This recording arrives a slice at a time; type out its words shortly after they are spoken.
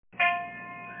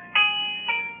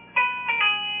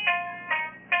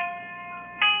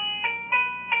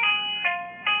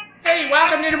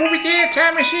to the Movie Theater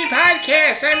Time Machine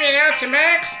Podcast. I'm your announcer,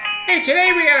 Max. Hey,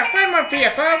 today we got a fun one for you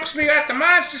folks. We got the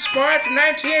Monster Squad from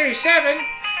 1987.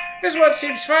 This one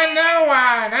seems fun, though.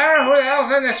 I don't know who the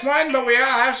hell's in this one, but we all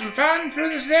have some fun through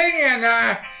this thing, and,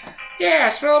 yeah,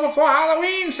 it's a little before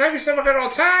Halloween, so have yourself a good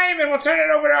old time, and we'll turn it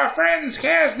over to our friends,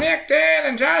 Kaz, Nick, Dan,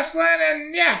 and Jocelyn,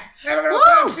 and, yeah, have a good old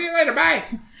time. See you later. Bye.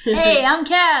 Hey, I'm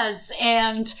Kaz,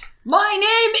 and my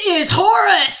name is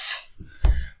Horace.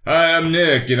 Hi, I'm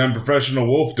Nick, and I'm professional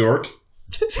wolf dork.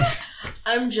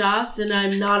 I'm Joss, and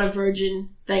I'm not a virgin.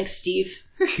 Thanks, Steve.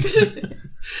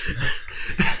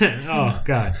 Oh,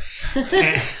 God.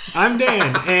 And I'm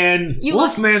Dan, and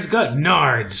Wolfman's got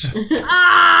nards.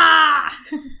 Ah!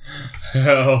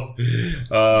 Hell,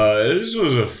 this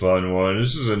was a fun one.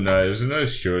 This is a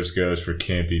nice choice, guys, for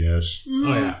campiness.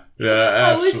 Oh, yeah.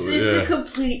 Yeah, absolutely. It's a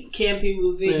complete campy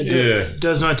movie. It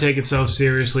does not take itself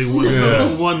seriously one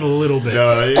little bit.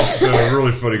 No, it's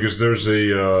really funny because there's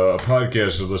a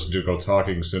podcast I listen to called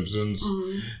Talking Simpsons,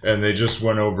 and they just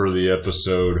went over the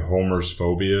episode Homer's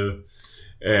Phobia,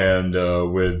 and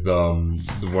with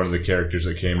one of the characters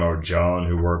that came out, John,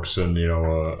 who works in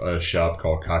a shop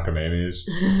called Cockamamie's,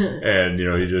 and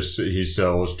he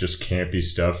sells just campy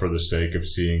stuff for the sake of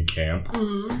seeing camp.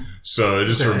 So it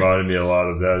just reminded me a lot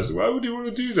of that. Why would you want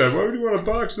to do that? Why would you want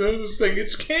to box out of this thing?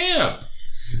 It's camp.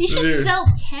 You should sell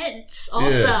tents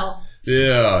also.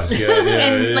 Yeah.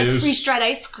 And like freeze-dried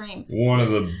ice cream.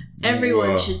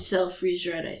 Everyone should sell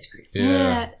freeze-dried ice cream.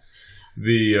 Yeah.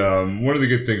 The one of the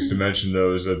good things to mention,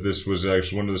 though, is that this was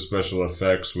actually one of the special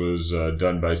effects was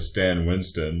done by Stan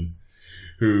Winston,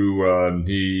 who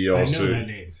he also. I know that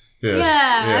name. Yes,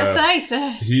 that's what I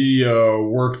said. He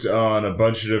worked on a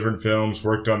bunch of different films.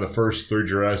 Worked on the first 3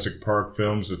 Jurassic Park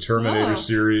films, the Terminator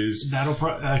series.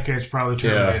 It's probably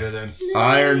Terminator then.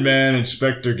 Iron Man,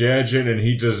 Inspector Gadget, and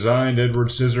he designed Edward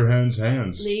Scissorhands'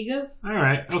 hands. There you go. All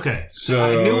right, okay. So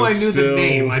I knew the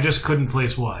name. I just couldn't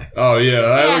place why. Oh yeah,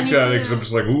 I looked at it because I'm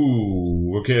just like,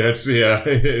 ooh, okay, it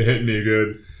hit me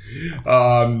good.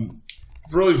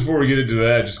 Really, before we get into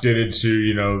that, just get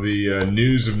into, the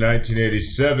news of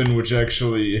 1987, which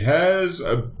actually has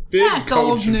a big That's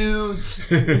old news.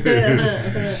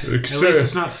 At least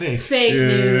it's not fake. Fake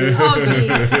news. Oh,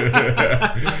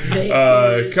 jeez.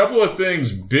 A couple of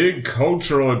things, big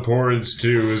cultural importance,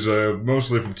 too, is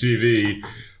mostly from TV.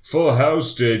 Full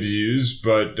House debuts,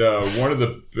 but one of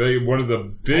the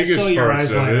biggest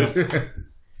parts of it...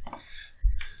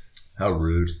 How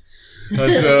rude.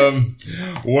 But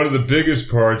one of the biggest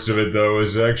parts of it, though,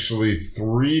 is actually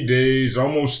 3 days,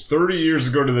 almost 30 years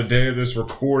ago to the day of this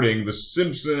recording, The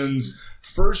Simpsons'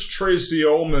 first Tracy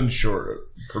Ullman short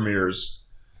premieres.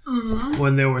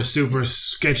 When they were super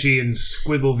sketchy and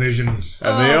squiggle vision.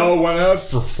 And they all went out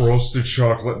for frosted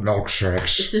chocolate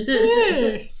milkshakes.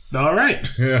 All right.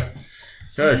 Yeah.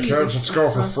 Hey, kids, let's go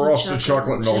for frosted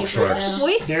chocolate milkshakes.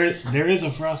 There is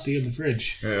a Frosty in the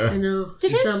fridge. Yeah. I know.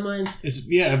 Did it's not mine.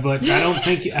 But I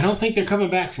don't think they're coming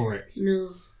back for it.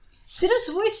 No. Did his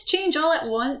voice change all at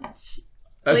once?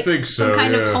 I think so. Some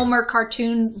kind of Homer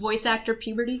cartoon voice actor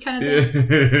puberty kind of thing?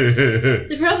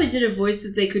 They probably did a voice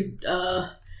that they could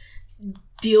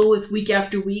deal with week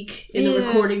after week in the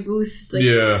recording booth. It's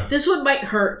like, this one might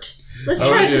hurt. Let's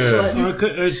try this one. Or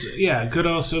it could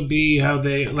also be how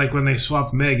they, like when they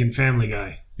swapped Meg in Family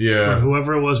Guy. Yeah. From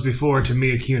whoever it was before to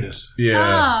Mila Kunis.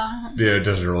 Yeah. Yeah, it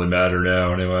doesn't really matter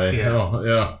now anyway.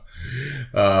 Yeah.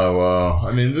 Well,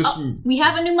 I mean, this... we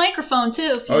have a new microphone,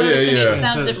 too, if you notice it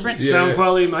sounds different. Sound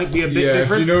quality might be a bit different.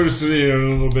 Yeah, if you notice a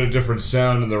little bit of different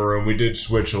sound in the room, we did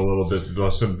switch a little bit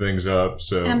to some things up,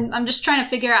 so... And I'm just trying to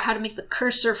figure out how to make the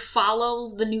cursor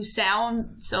follow the new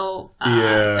sound, so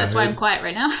that's why I'm quiet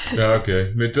right now.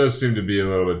 Okay. It does seem to be a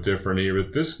little bit different here,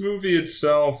 but this movie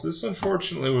itself, this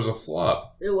unfortunately was a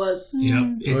flop. It was.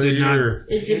 Yep. It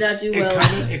did not do well.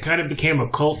 It kind of became a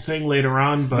cult thing later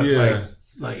on, but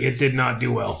like it did not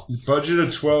do well. Budget of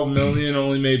 $12 million,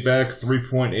 only made back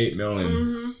 $3.8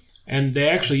 million. And they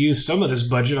actually used some of this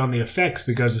budget on the effects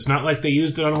because it's not like they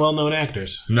used it on well-known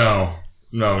actors. No,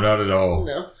 not at all.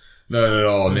 No. Not at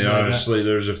all. I mean, honestly,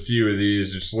 there's a few of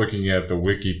these. Just looking at the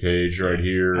wiki page right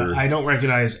here. I don't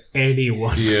recognize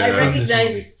anyone. Yeah. I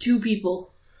recognize 2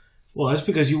 people. Well, that's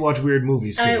because you watch weird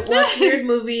movies, too. I watch weird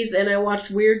movies, and I watched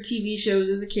weird TV shows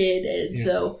as a kid, and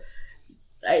so...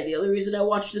 the only reason I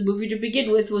watched the movie to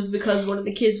begin with was because one of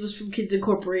the kids was from Kids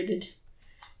Incorporated.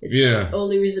 It's the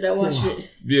only reason I watched it.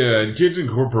 Yeah, and Kids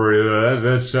Incorporated,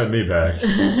 that set me back.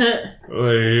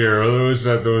 Here, those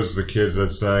the kids that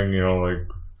sang,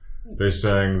 they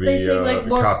sang the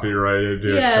copyrighted,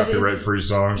 copyright-free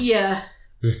songs. Yeah.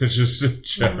 Just in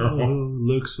general.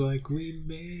 looks like we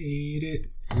made it.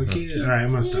 Okay. All right,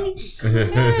 I'm gonna stop.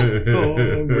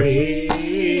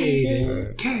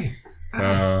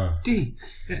 K-I-D.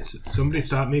 Yes. Somebody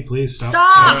stop me, please.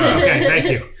 Stop. Okay, thank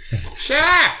you. Shut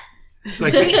up!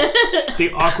 Like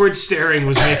the awkward staring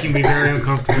was making me very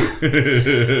uncomfortable.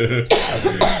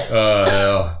 Oh,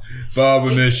 hell. Bob,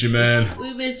 we miss you, man.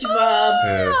 We miss you,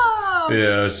 Bob.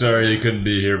 Yeah, sorry you couldn't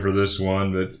be here for this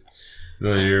one, but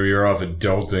you're off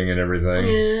adulting and everything.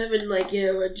 Yeah,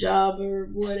 having a job or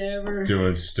whatever.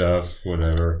 Doing stuff,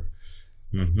 whatever.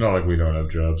 Not like we don't have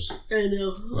jobs. I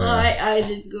know. Well, I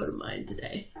didn't go to mine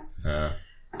today.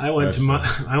 I went to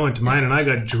mine and I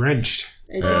got drenched.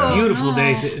 Beautiful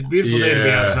day to be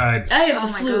outside. I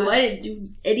have the flu. God. I didn't do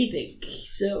anything,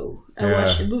 so I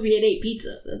watched a movie and ate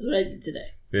pizza. That's what I did today.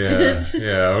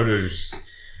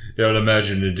 I would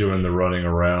imagine you doing the running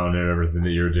around and everything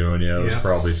that you're doing. Yeah, it was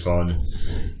probably fun.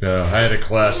 I had a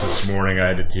class this morning I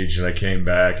had to teach, and I came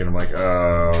back, and I'm like,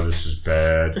 oh, this is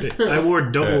bad. I wore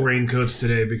double raincoats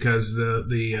today because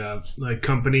the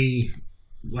company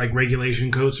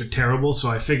regulation coats are terrible. So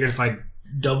I figured if I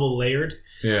double layered,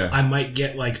 I might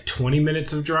get 20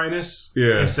 minutes of dryness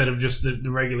instead of just the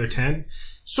regular 10.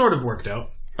 Sort of worked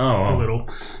out. A little.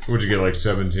 Would you get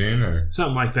 17 or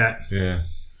something like that? Yeah.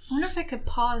 I wonder if I could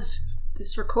pause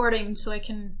this recording so I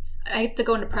have to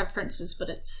go into preferences, but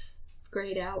it's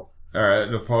grayed out. Alright,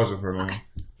 no, pause it for a moment.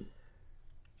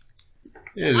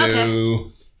 Okay.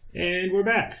 Hello. Okay. And we're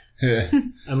back.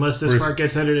 Unless this part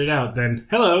gets edited out, then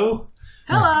hello.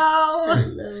 Hello.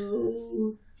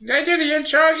 Hello. Did I do the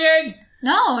intro again?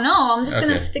 No, I'm just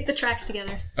going to stick the tracks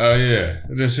together. Oh, yeah.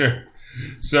 Sure.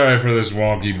 Sorry for this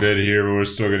wonky bit here, but we're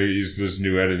still going to use this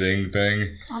new editing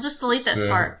thing. I'll just delete this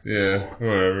part. Yeah,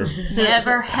 whatever.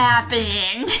 Never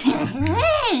happened.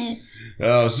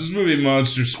 So this movie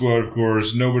Monster Squad, of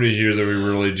course, nobody here that we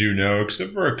really do know,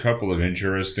 except for a couple of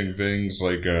interesting things,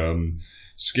 like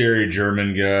Scary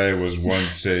German Guy was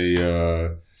once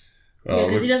a...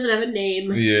 because he doesn't have a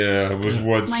name. Yeah, was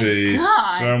once a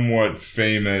somewhat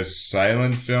famous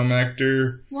silent film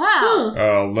actor.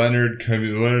 Wow. Leonard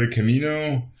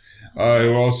Camino,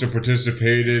 who also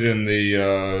participated in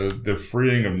the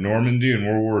freeing of Normandy in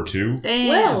World War II. Damn.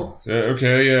 Well.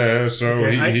 So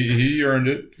he earned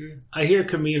it. I hear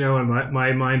Camino, and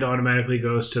my mind automatically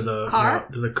goes to the car?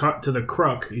 to the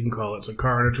Kruk. You can call it. It's a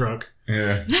car and a truck.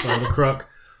 Yeah. The Kruk,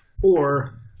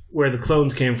 or where the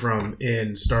clones came from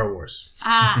in Star Wars.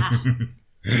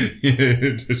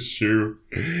 That's true.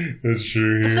 That's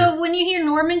true. So when you hear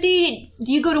Normandy,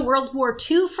 do you go to World War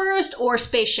II first or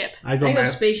spaceship? I go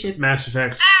spaceship. Mass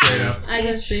Effect. Straight up. I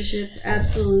go spaceship.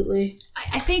 Absolutely.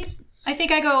 I think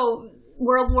I go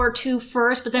World War II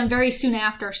first, but then very soon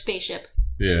after spaceship.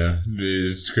 Yeah,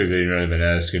 it's crazy you're not even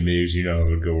asking me, because you know I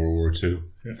would go World War II.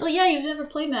 Well, yeah, you've never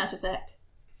played Mass Effect.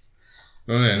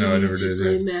 Oh, yeah, no, I never did.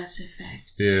 Play Mass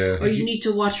Effect. Yeah. Or you need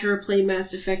to watch her play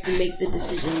Mass Effect and make the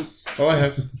decisions. Oh, I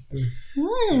have.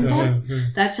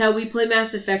 That's how we play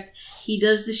Mass Effect. He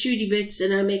does the shooty bits,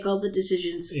 and I make all the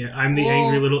decisions. Yeah, I'm the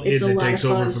angry little id that takes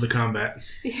over for the combat.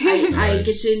 I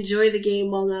get to enjoy the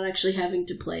game while not actually having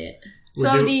to play it.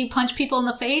 So do you punch people in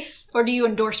the face, or do you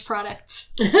endorse products?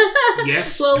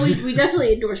 Yes. Well, we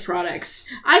definitely endorse products.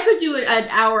 I could do an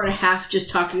hour and a half just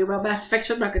talking about Mass Effect,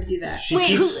 so I'm not going to do that.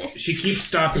 She keeps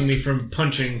stopping me from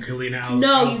punching Kalina.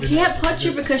 No, you can't punch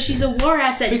her because she's a war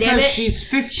asset, damn it. She's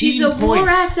 15 She's a points. war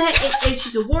asset, and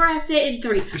she's a war asset in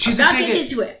 3. She's not getting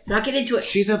into it. Not getting into it.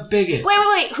 She's a bigot.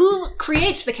 Wait. Who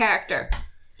creates the character?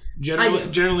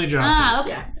 Generally Justice.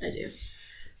 Okay. Yeah, I do.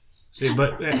 See,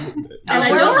 but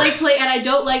I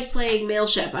don't like playing male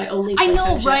Shep. I only play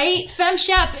know, Fem right? Fem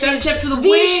Shep is for the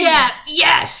win. Shep.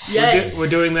 Yes. We're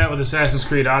doing that with Assassin's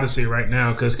Creed Odyssey right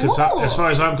now because as far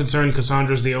as I'm concerned,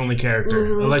 Cassandra's the only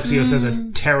character. Alexios has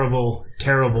a terrible,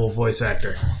 terrible voice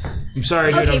actor. I'm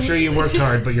sorry, dude. I'm sure you worked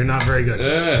hard, but you're not very good.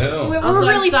 Also,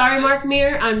 I'm sorry, Mark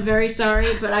Meer. I'm very sorry,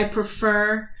 but I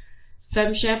prefer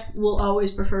Fem Shep. Will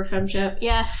always prefer Fem Shep.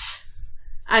 Yes.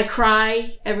 I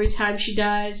cry every time she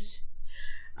dies.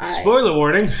 Spoiler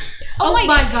warning. Oh my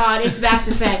god, it's Mass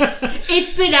Effect.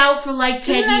 It's been out for 10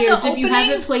 years. If you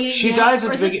haven't played it yet. Dies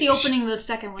or is it the opening of the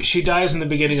second one? She dies in the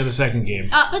beginning of the second game.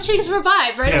 But she gets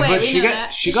revived right away. But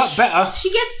she got better.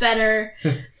 She gets better.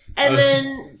 And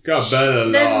then got better.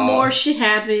 Then more shit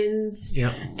happens.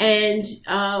 Yeah. And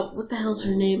what the hell's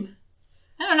her name?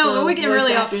 I don't know, but we can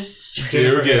really off.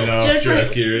 We're getting off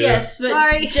track here. Yes, but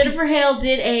sorry. Jennifer Hale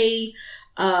did a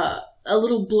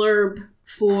little blurb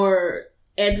for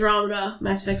Andromeda,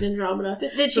 Mass Effect Andromeda.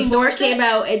 Did she before endorse it came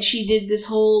out, and she did this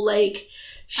whole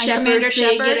Shepherd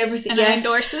thing and everything. And I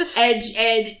endorse this. And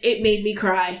it made me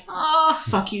cry. Oh.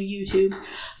 Fuck you, YouTube.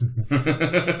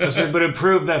 But it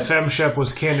proved that FemShep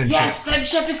was canon. Yes,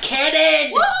 FemShep is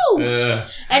canon! Woo!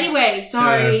 Anyway,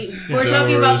 sorry. We're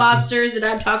talking about monsters and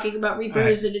I'm talking about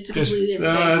Reapers and it's a completely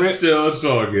different thing. It's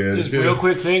all good. Just real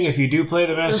quick thing, if you do play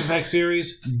the Mass Effect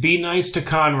series, be nice to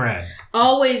Conrad.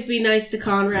 Always be nice to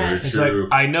Conrad. Very It's true.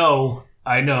 like, I know,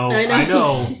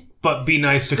 but be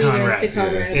nice to Conrad. Nice to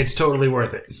Conrad. It's totally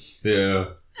worth it. Yeah.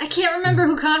 I can't remember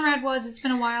who Conrad was. It's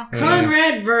been a while.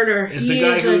 Conrad Werner. He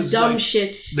is a dumb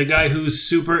shit. The guy who's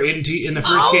super in the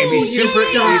first game. He's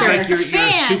like you're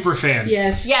a super fan.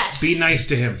 Yes. Be nice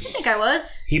to him. I think I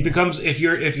was. He becomes if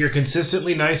you're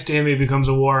consistently nice to him, he becomes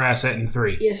a war asset in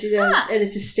 3. Yes, he does, and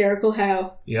it's hysterical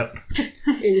how. Yep.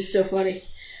 It is so funny.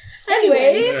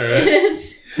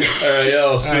 Anyways. All right,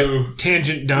 yeah. So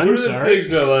tangent done. One of the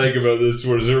things I like about this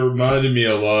was it reminded me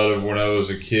a lot of when I was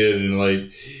a kid, and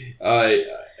like I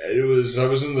was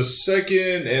in the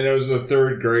 2nd and I was in the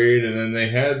 3rd grade, and then they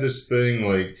had this thing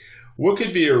like, what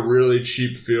could be a really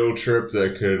cheap field trip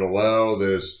that could allow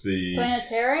the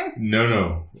planetarium?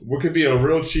 No. What could be a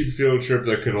real cheap field trip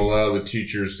that could allow the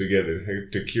teachers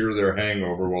to cure their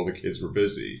hangover while the kids were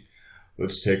busy?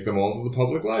 Let's take them all to the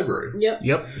public library.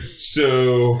 Yep.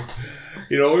 So,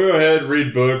 we go ahead,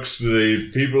 read books, the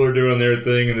people are doing their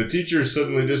thing, and the teachers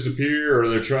suddenly disappear, or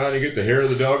they're trying to get the hair of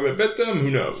the dog that bit them,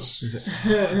 who knows?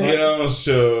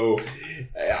 So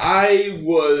I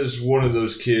was one of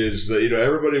those kids that,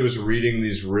 everybody was reading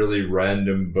these really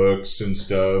random books and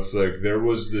stuff. Like, there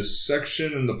was this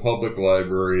section in the public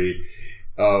library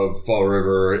of Fall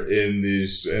River in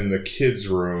the kids'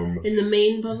 room. In the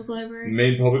main public library?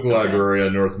 Main public library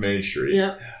on North Main Street.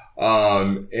 Yep.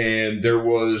 And there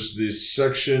was this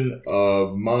section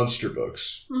of monster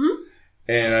books. Mm-hmm.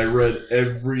 And I read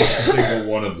every single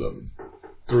one of them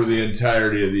through the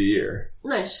entirety of the year.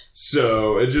 Nice.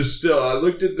 So I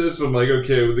looked at this and I'm like,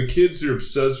 okay, well, the kids are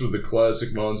obsessed with the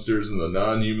classic monsters and the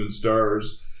non-human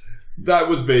stars. That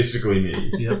was basically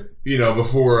me. Yep.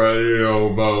 Before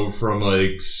about from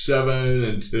like 7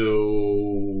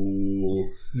 until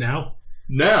now.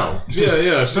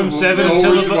 Yeah. From so 7 the whole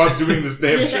until reason about doing this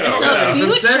damn show.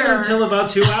 From 7 until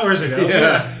about 2 hours ago.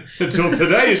 Yeah. Until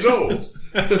today's old.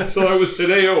 Until I was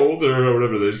today old, or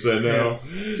whatever they say now.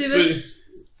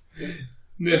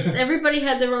 Everybody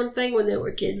had their own thing when they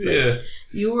were kids. Like,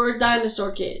 you were a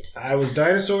dinosaur kid. I was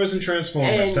dinosaurs and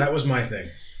Transformers. That was my thing.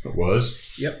 It was?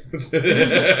 Yep.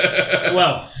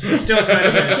 Well, still kind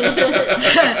of is.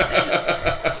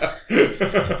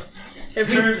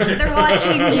 They're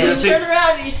watching you. Turn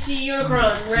around and you see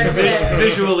Unicron right over there.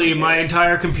 Visually, my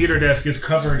entire computer desk is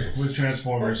covered with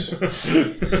Transformers.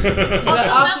 We've got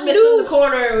Optimus in the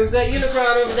corner, we've got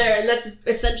Unicron over there, and that's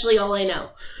essentially all I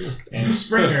know. And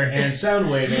Springer, and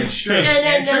Soundwave, and String,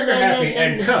 and Trigger Happy,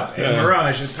 and Cup, and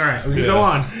Mirage. Alright, we can go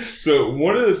on. So,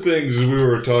 one of the things we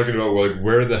were talking about, like,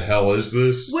 where the hell is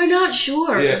this? We're not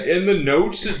sure. Yeah, in the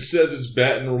notes it says it's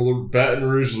Baton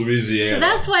Rouge, Louisiana. So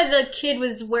that's why the kid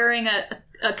was wearing a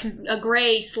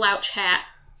gray slouch hat.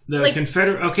 The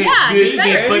Confederate... Okay. Yeah, did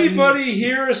anybody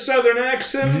hear a Southern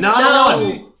accent? Not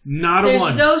one.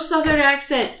 There's no Southern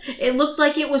accent. It looked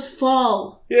like it was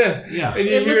fall. Yeah. And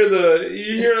you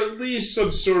hear at least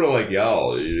some sort of like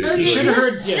y'all. You should have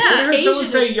heard someone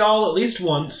say y'all at least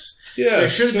once. Yeah. There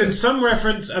should have been some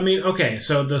reference. I mean, okay,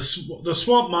 so the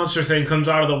swamp monster thing comes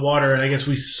out of the water, and I guess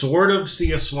we sort of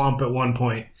see a swamp at one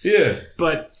point. Yeah.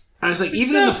 But I was like,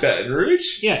 even in the Baton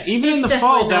Rouge? Yeah, even in the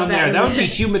fall down there, that would be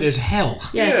humid as hell.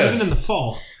 Yes. Even in the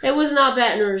fall. It was not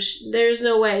Baton Rouge. There's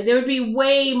no way. There would be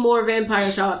way more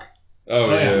vampire talk.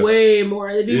 Oh, yeah. Way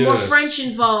more. There'd be more French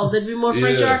involved. There'd be more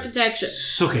French architecture.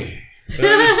 Suki.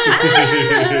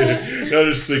 I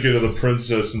was thinking of the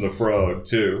Princess and the Frog,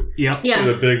 too. Yep. Yeah.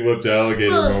 The big-lipped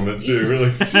alligator moment, too,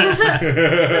 really.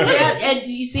 And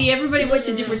you see, everybody went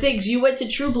to different things. You went to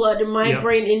True Blood, and my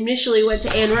brain initially went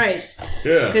to Anne Rice.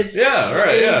 Yeah. That's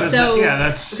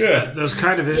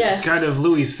kind of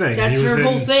Louis' thing. That's her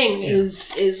whole thing,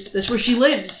 is that's where she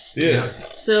lives. Yeah.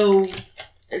 So...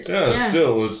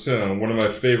 Still, it's one of my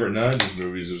favorite 90s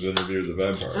movies is Interview with the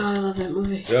Vampire. Oh, I love that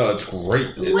movie. Yeah, it's great.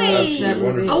 It's absolutely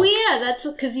wonderful. Oh, yeah, that's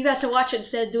because you got to watch it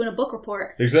instead of doing a book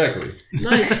report. Exactly.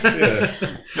 Nice.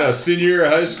 Now, senior year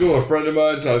of high school, a friend of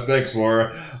mine, thanks,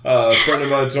 Laura, a friend of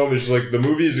mine told me, she's like, the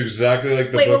movie is exactly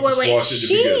like the book. Just watch it to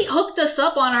be good. She hooked us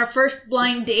up on our first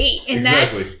blind date, and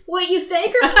that's what you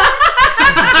think her?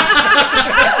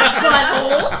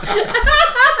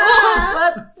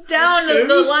 Butthole. down,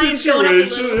 the line's going up a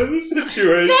little. In the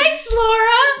situation. Thanks,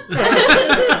 Laura.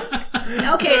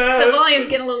 Okay, the volume's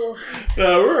getting a little...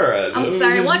 No, we're all right. I'm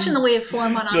sorry, I'm watching the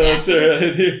waveform on Audacity.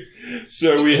 That's all right.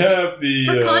 So we have the...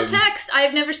 For context,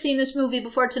 I've never seen this movie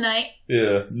before tonight.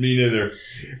 Yeah, me neither.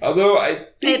 Although I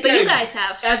think but you guys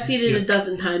have. I've seen it a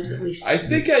dozen times at least. I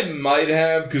think I might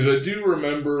have, because I do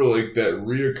remember like that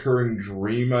reoccurring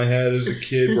dream I had as a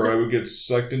kid where I would get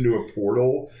sucked into a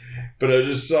portal. But I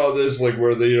just saw this, like,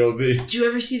 where they, Did you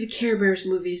ever see the Care Bears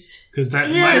movies? Because that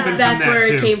might have been that's from that, where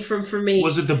too. It came from for me.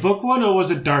 Was it the book one, or was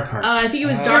it Darkheart? I think it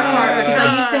was Darkheart, because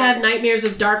I used to have nightmares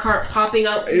of Darkheart popping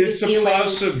up from the ceiling.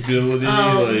 It's a possibility,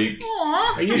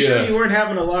 Are you sure you weren't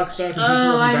having a lock, stock, and two smoking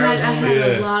I barrels had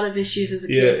moment? a lot of issues as a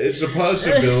kid. Yeah, it's a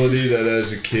possibility that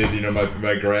as a kid,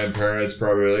 my grandparents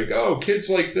probably were like, oh, kids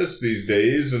like this these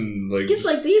days, and like... Kids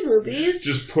like these movies.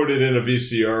 Just put it in a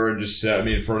VCR and just sat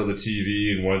me in front of the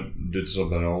TV and went and did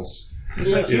something else.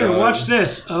 It's like, watch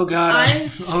this. Oh God.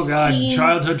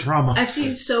 Childhood trauma. I've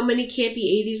seen so many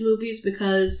campy 80s movies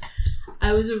because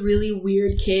I was a really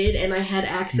weird kid and I had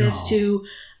access to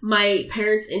my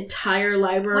parents' entire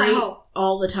library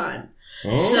all the time.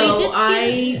 Oh. So you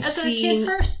did see this as a kid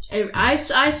first? I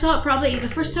saw it probably, the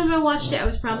first time I watched it, I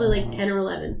was probably like 10 or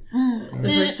 11.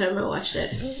 The first time I watched it.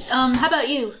 How about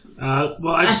you?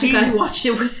 I think I watched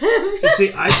it with him.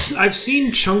 See, I've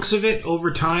seen chunks of it over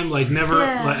time. Like never.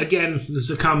 Like, again, this is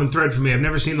a common thread for me. I've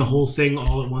never seen the whole thing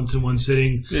all at once in one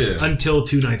sitting until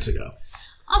 2 nights ago.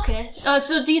 Okay.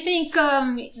 So do you think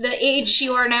the age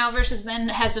you are now versus then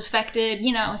has affected,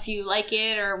 if you like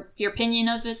it or your opinion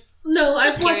of it? No,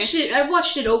 I've watched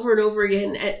it over and over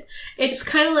again. It's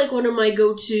kind of like one of my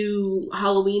go-to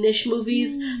Halloween-ish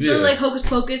movies. Sort of like Hocus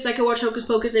Pocus. I can watch Hocus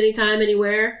Pocus anytime,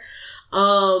 anywhere.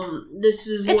 This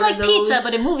is it's one like of those, pizza,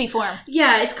 but in movie form.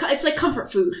 Yeah, it's like comfort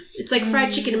food. It's like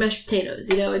fried chicken and mashed potatoes.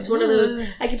 It's one of those.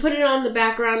 I can put it on the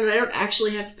background, and I don't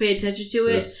actually have to pay attention to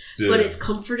it, but it's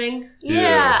comforting.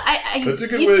 Yeah, that's a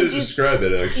good way to describe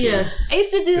it. Actually, I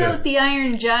used to do that with the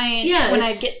Iron Giant. Yeah, when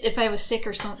if I was sick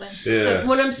or something. Yeah,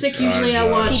 when I'm sick, usually I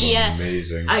watch PBS.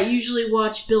 Amazing. I usually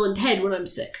watch Bill and Ted when I'm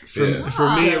sick. For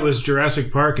me, it was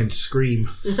Jurassic Park and Scream.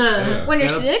 When you're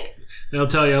sick. That'll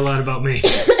tell you a lot about me.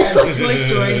 Toy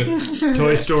Story.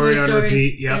 Toy Story on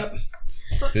repeat, yep.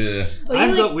 Yeah.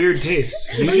 I've got weird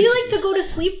tastes. Well, you like to go to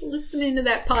sleep listening to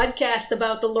that podcast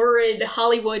about the lurid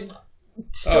Hollywood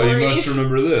stories. Oh, you must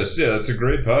remember this. Yeah, it's a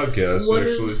great podcast,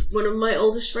 actually. One of my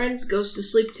oldest friends goes to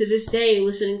sleep to this day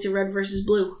listening to Red vs.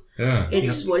 Blue. Yeah.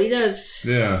 It's what he does.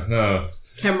 Yeah, no.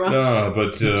 Camera. No,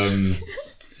 but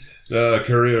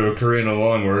Karina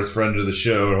Longworth, friend of the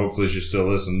show, hopefully she still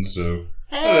listens, so...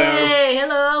 Hey,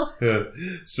 hello. Yeah.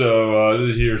 So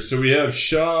we have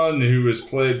Sean, who is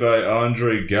played by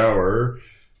Andre Gower,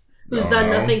 who's done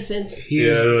nothing since.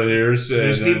 He's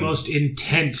the most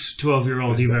intense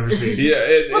 12-year-old you've ever seen.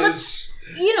 It's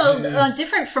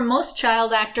different from most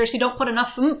child actors who don't put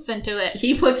enough oomph into it.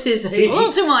 He puts a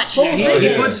little too much.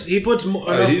 He puts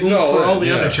more enough oomph for all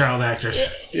the other child actors.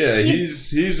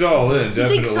 He's all in. You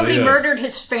think somebody murdered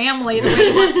his family the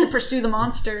way he wants to pursue the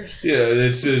monsters? Yeah,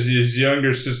 it says his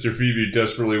younger sister Phoebe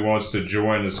desperately wants to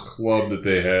join this club that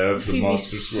they have, the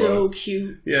Monster Squad. So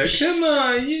cute. Yeah, come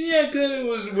on,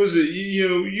 was it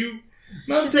you?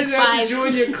 Mom She's said like I have 5. to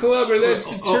join your club, or that's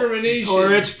determination.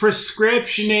 Or it's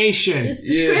prescriptionation. It's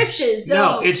prescriptions.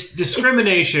 No, it's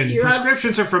discrimination.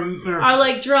 Prescriptions are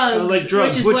like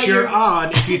drugs. Which you're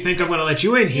on if you think I'm going to let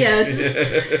you in here. Yes.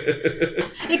 It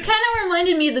kind of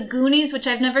reminded me of the Goonies, which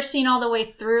I've never seen all the way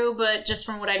through, but just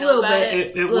from what I know about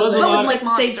it. It was a lot like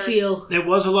safe feel. It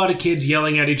was a lot of kids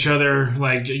yelling at each other,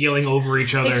 like yelling over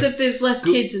each other. Except there's less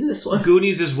kids in this one.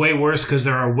 Goonies is way worse because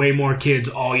there are way more kids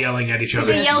all yelling at each other.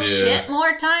 They yell shit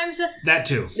more times? That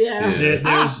too. Yeah.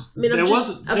 I'm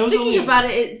thinking about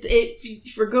it.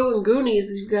 For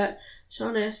Goonies, you've got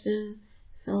Sean Astin,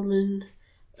 Feldman,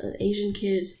 Asian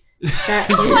kid, fat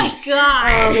kid. Oh my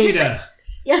god. Peter.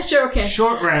 Yeah, sure, okay.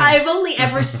 Short round. I've only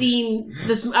ever seen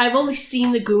this. I've only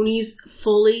seen the Goonies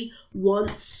fully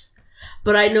once,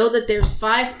 but I know that there's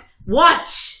 5.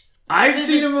 What? I've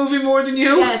seen a movie more than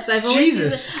you? Yes, I've only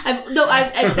Jesus.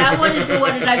 That one is the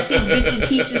one that I've seen bits and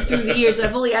pieces through the years.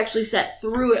 I've only actually sat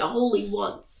through it wholly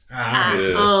once. We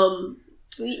get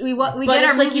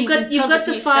our like movies you've got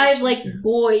the 5 like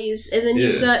boys, and then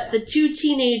you've got the 2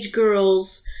 teenage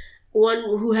girls, one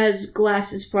who has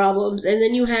glasses problems, and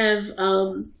then you have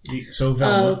Velma.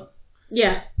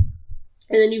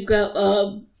 and then you've got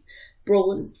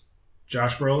Brolin.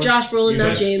 Josh Brolin.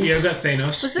 Not James. Yeah, we got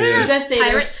Thanos. Was there a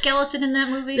pirate skeleton in that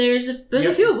movie? There's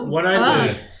a few of them. One-Eyed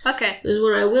Willie. Okay. There's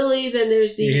One-Eyed Willie. Then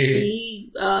there's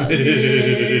the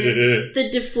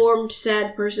deformed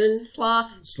sad person.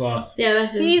 Sloth. Yeah,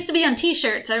 that's him. He used to be on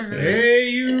T-shirts. I remember. Hey,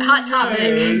 you Hot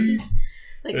Topic.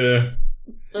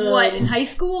 What, in Um, high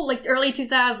school? Like early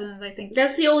 2000s, I think.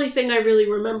 That's the only thing I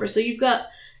really remember. So you've got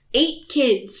 8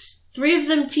 kids, 3 of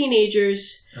them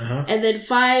teenagers, and then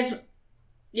 5,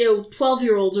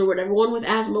 12-year-olds or whatever. One with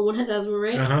asthma. One has asthma,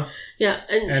 right? Yeah.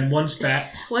 And one's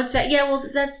fat. One's fat. Yeah, well,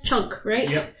 that's Chunk, right?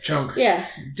 Yep, Chunk. Yeah.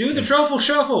 Do the truffle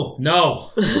shuffle.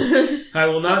 No. I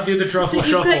will not do the truffle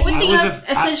shuffle. You have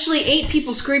essentially 8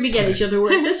 people screaming at each other.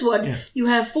 Where this one, you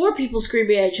have 4 people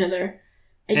screaming at each other.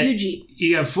 And Eugene.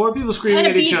 You have 4 people screaming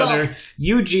at each other.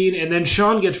 Eugene, and then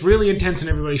Sean gets really intense and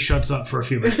everybody shuts up for a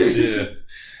few minutes.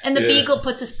 And the Beagle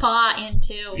puts his paw in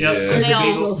too. Yep. And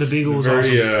the Beagle was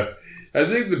awesome. Yeah. I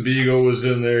think the Beagle was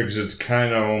in there because it's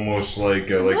kind of almost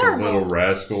like a Little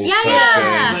Rascals type thing.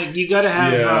 It's like you got to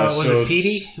have was it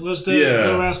Petey? Was the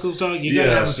Little Rascals dog? You got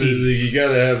to have so Petey. you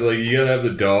got to have the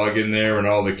dog in there when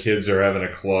all the kids are having a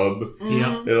club.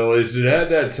 Yeah. It had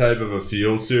that type of a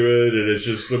feel to it, and it's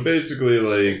just so basically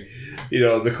like.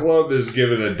 The club is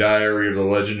given a diary of the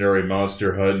legendary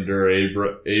monster hunter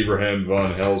Abraham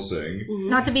Van Helsing.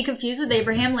 Not to be confused with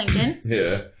Abraham Lincoln.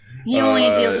 Yeah. He only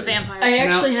deals with vampires. I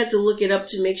actually had to look it up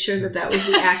to make sure that was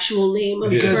the actual name of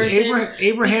the person.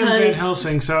 Abraham Van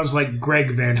Helsing sounds like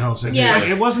Greg Van Helsing. Yeah.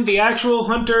 It wasn't the actual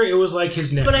hunter, it was like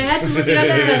his nephew. But I had to look it up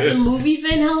because the movie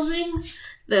Van Helsing...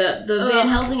 The Van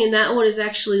Helsing in that one is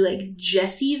actually like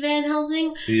Jesse Van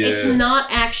Helsing. Yeah. It's not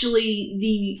actually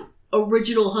the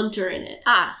original hunter in it.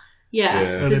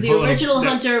 Yeah, because the original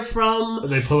hunter from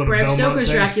Bram Stoker's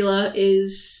Dracula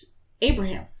is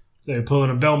Abraham. They're pulling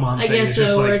a Belmont thing. I guess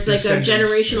so, where it's like a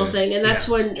generational thing. And that's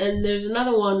when, and there's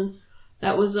another one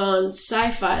that was on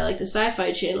Sci-Fi, like the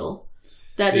Sci-Fi Channel,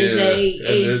 that is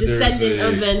a descendant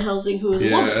of Van Helsing who is a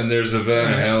woman. Yeah, and there's a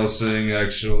Van Helsing,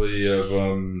 actually, of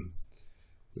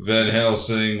Van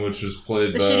Helsing, which was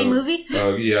played by... The shitty movie?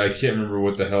 I can't remember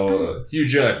what the hell... Hugh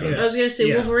Jackman. I was going to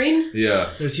say Wolverine? Yeah.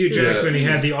 There's Hugh Jackman. He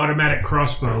had the automatic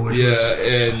crossbow, which was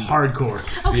hardcore.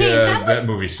 Okay, is that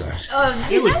movie sucked.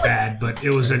 It was bad, but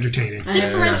it was entertaining.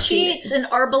 Differentiates an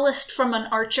arbalist from an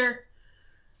archer?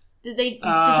 Does an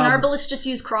arbalist just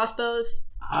use crossbows?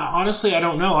 Honestly, I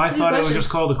don't know. I thought it was just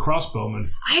called a crossbowman.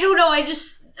 I don't know.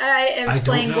 I was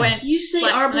playing Gwent. You say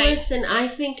arbalist, and I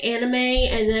think anime,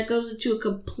 and that goes into a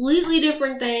completely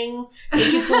different thing.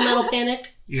 Thank you, Full Metal Panic.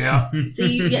 Yeah.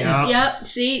 See,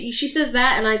 see, she says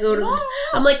that, and I go to.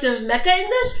 I'm like, there's mecha in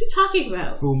this? What are you talking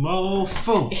about? Fumo.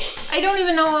 I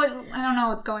don't know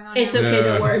what's going on. It's okay.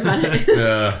 Don't worry about it.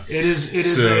 It is.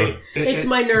 It's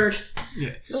my nerd.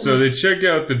 Yeah. So they check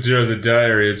out the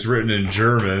diary. It's written in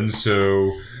German. So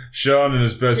Sean and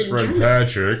his best friend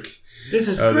Patrick. This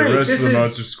is great. The rest of the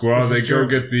Monster Squad, they go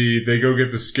get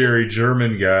the scary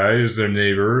German guy who's their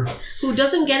neighbor, who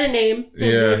doesn't get a name.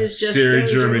 His name is just scary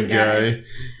German guy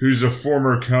who's a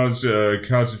former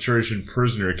concentration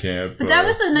prisoner camp. But that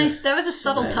was a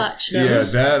subtle touch. Now,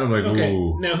 I'm like,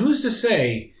 ooh. Now, who's to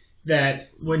say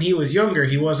that when he was younger,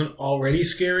 he wasn't already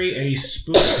scary, and he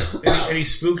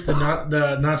spooked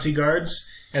the Nazi guards?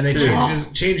 And they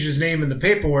changed his name in the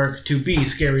paperwork to be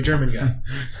Scary German Guy.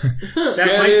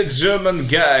 Scary German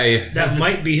Guy. That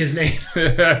might be his name.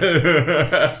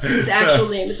 His actual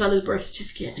name. It's on his birth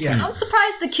certificate. Yeah. I'm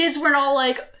surprised the kids weren't all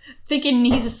like thinking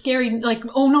he's a scary, like,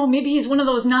 oh no, maybe he's one of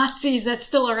those Nazis that's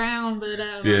still around. But I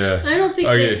don't know. Yeah. I don't think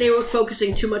they were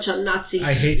focusing too much on Nazi.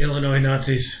 I hate Illinois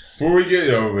Nazis. Before we get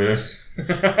over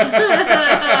I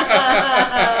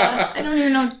don't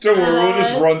even know. Don't worry, we'll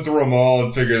just run through them all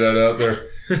and figure that out there.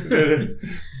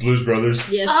 Blues Brothers.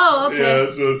 Yes. Oh, okay. Yeah.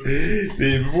 So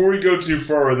before we go too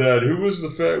far with that,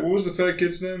 what was the fat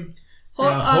kid's name?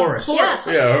 Horace. Yes.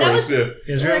 Yeah, Horace.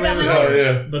 His real name is Horace.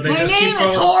 Yeah. But My name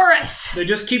is Horace. They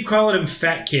just keep calling him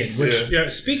Fat Kid, which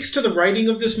speaks to the writing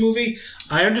of this movie.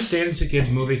 I understand it's a kid's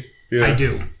movie. Yeah. I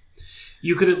do.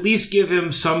 You could at least give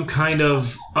him some kind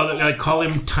of call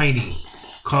him Tiny.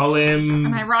 Call him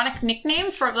an ironic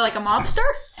nickname for like a mobster.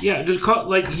 Yeah, just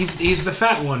call he's the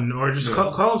fat one, or just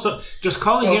call him so. Just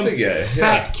calling him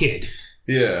Fat Kid.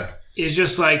 Yeah, is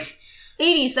just like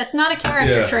 80s. That's not a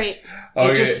character trait.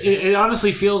 It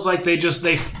honestly feels like they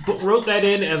wrote that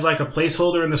in as like a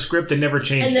placeholder in the script and never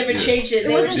changed it. And never changed it.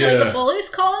 It wasn't just the bullies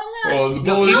calling him that. Well, the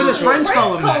bullies even his friends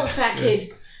call him that. Fat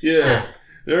Kid. Yeah.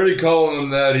 They're already calling him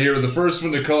that here. The first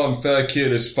one to call him Fat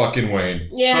Kid is fucking Wayne.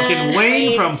 Yeah, fucking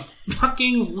Wayne from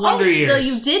fucking Wonder Years. So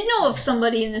you did know of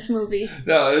somebody in this movie.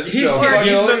 No, it's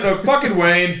fucking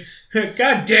Wayne.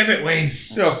 God damn it, Wayne.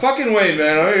 Fucking Wayne,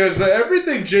 man. Because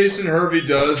everything Jason Hervey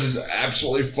does is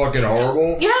absolutely fucking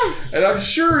horrible. Yeah. And I'm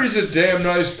sure he's a damn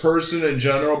nice person in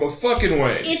general, but fucking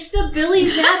Wayne. It's the Billy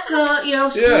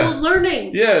Zabka, school of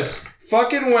learning. Yes.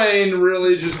 Fucking Wayne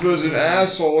really just was an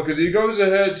asshole because he goes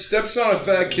ahead, steps on a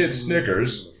fat kid's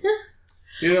Snickers.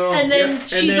 And then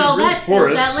she's all that,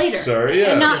 steals that later. Sorry,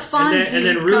 yeah. And not Fonzie. And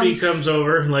then Rudy comes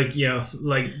over, like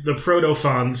the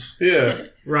proto-Fonz. Yeah.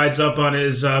 Rides up on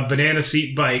his banana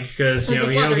seat bike because he's a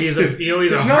hard ass with that.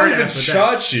 It's not even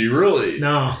Chachi, really.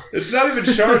 No, it's not even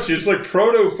Chachi. It's like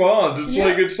proto Fonz. It's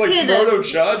like proto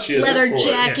Chachi. Leather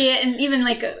jacket and even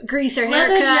like a greaser haircut.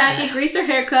 Leather jacket, greaser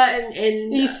haircut,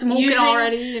 and he's smoking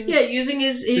already. Using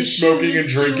his he's smoking and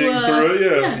drinking through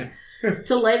it. Yeah.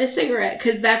 To light a cigarette,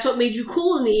 because that's what made you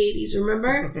cool in the 80s,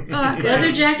 remember?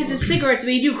 Leather jackets and cigarettes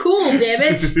made you cool, damn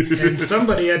it. And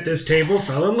somebody at this table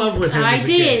fell in love with him. I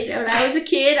did. When I was a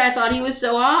kid, I thought he was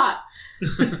so hot.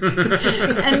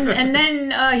 and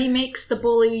then he makes the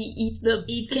bully eat the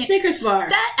Snickers bar.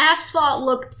 That asphalt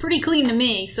looked pretty clean to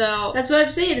me, so... That's what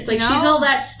I'm saying. It's like, she's all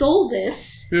that stole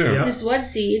this. Yeah. This one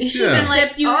scene. You should have been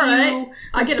like, you right,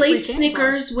 replace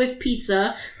Snickers with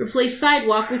pizza, replace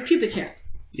sidewalk with pubic hair.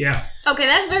 Yeah. Okay,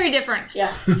 that's very different.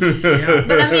 Yeah.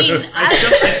 But I mean...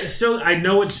 I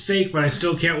know it's fake, but I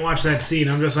still can't watch that scene.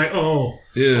 I'm just like, oh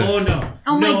no.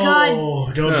 Oh my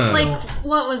God. Don't. It's like,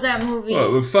 what was that movie?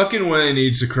 Well, fucking Wayne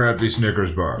eats a crappy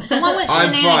Snickers bar. The one with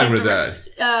I'm fine with that.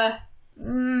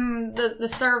 The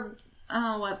serve...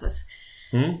 Oh, what was...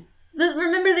 Hmm?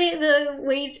 Remember the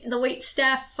wait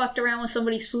staff fucked around with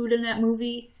somebody's food in that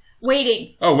movie?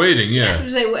 Waiting. Oh, Waiting, yeah. I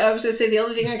was going to say the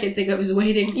only thing I can think of is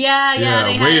Waiting. Yeah.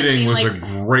 They had Waiting was like, a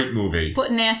great movie.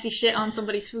 Putting nasty shit on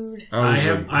somebody's food. I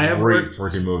have great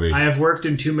freaking movie. I have worked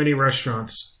in too many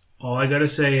restaurants. All I gotta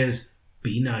say is,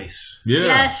 be nice. Yeah.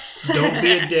 Yes. Don't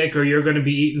be a dick, or you're gonna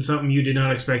be eating something you did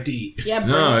not expect to eat. Yeah.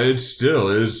 No, it still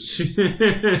is.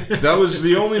 That was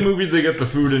the only movie that got the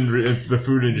food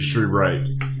industry right.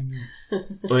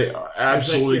 Like,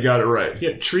 absolutely got it right.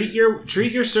 Yeah, treat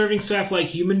your serving staff like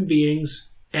human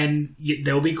beings, and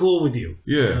they'll be cool with you.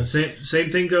 Yeah. Same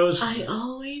thing goes. I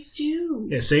always do.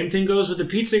 Yeah, same thing goes with the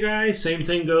pizza guy. Same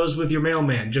thing goes with your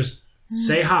mailman. Just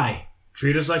say hi.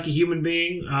 Treat us like a human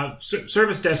being.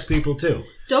 Service desk people too.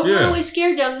 Don't run away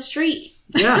scared down the street.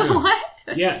 Yeah. What?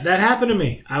 Yeah, that happened to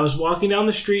me. I was walking down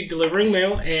the street delivering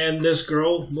mail, and this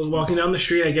girl was walking down the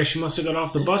street. I guess she must have got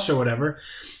off the bus or whatever.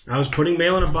 I was putting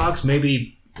mail in a box,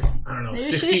 maybe, I don't know,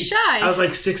 60. She's shy. I was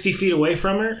like 60 feet away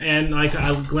from her, and like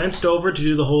I glanced over to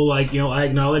do the whole I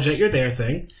acknowledge that you're there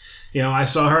thing. I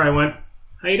saw her. I went,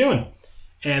 "How you doing?"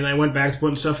 And I went back to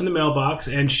putting stuff in the mailbox,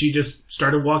 and she just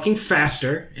started walking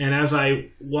faster. And as I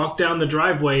walked down the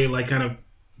driveway, like kind of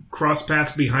cross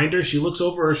paths behind her, she looks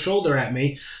over her shoulder at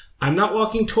me. I'm not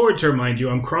walking towards her, mind you.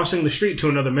 I'm crossing the street to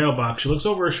another mailbox. She looks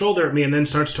over her shoulder at me and then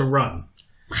starts to run.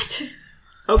 What?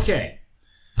 Okay.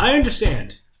 I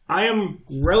understand. I am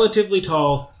relatively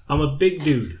tall. I'm a big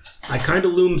dude. I kind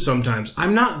of loom sometimes.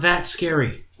 I'm not that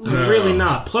scary. I'm really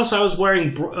not. Plus, I was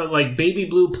wearing like baby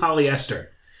blue polyester.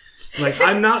 Like,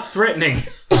 I'm not threatening.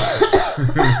 I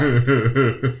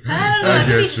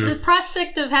don't know. The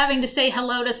prospect of having to say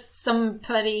hello to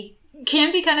somebody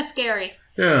can be kind of scary.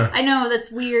 Yeah, I know that's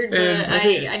weird. But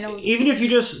I know. Even if you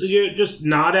just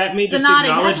nod at me, just nodding,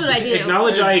 acknowledge. That's what I do.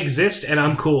 Acknowledge I exist and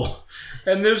I'm cool.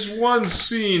 And there's one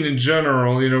scene in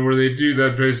general, where they do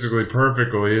that basically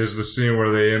perfectly. Is the scene where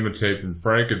they imitate from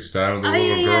Frankenstein with the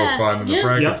little girl finding the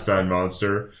Frankenstein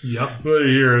monster. Yep. But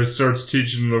here it starts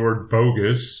teaching the word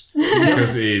bogus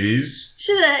because 80s.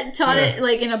 Should have taught it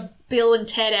like in a Bill and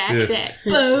Ted accent.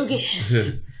 Yeah.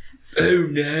 Bogus. Oh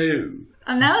no.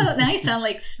 Oh, now you sound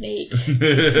like Snake.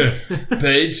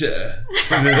 Beta.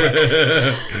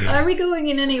 Are we going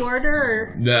in any order?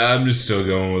 Or? Nah, I'm just still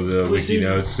going with the wiki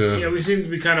notes. Yeah, we seem to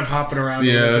be kind of hopping around.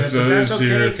 Yeah, so that's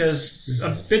okay because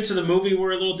bits of the movie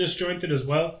were a little disjointed as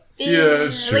well. Yeah,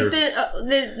 that's true.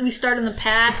 Like we start in the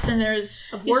past and there's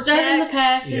a vortex. We start in the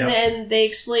past and then they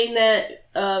explain that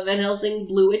Van Helsing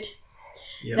blew it.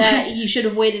 Yep. That he should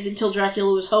have waited until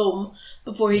Dracula was home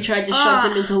before he tried to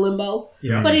shunt him into limbo.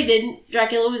 Yeah. But he didn't.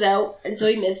 Dracula was out, and so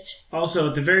he missed. Also,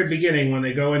 at the very beginning, when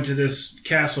they go into this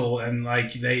castle and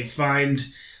they find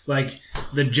the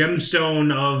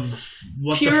gemstone of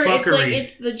the fuckery.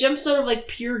 It's the gemstone of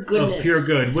pure goodness. Of pure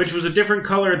good, which was a different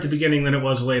color at the beginning than it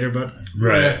was later, but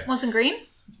right. Wasn't green?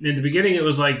 In the beginning, it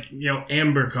was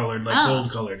amber colored,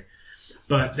 gold colored.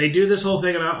 But they do this whole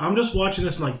thing, and I'm just watching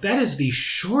this, and that is the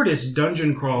shortest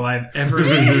dungeon crawl I've ever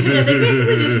seen. Yeah, they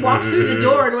basically just walked through the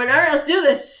door and went, all right, let's do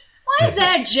this. Why does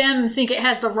that gem think it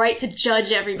has the right to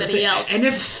judge everybody else? And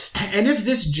if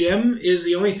this gem is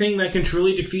the only thing that can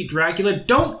truly defeat Dracula,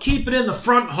 don't keep it in the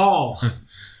front hall.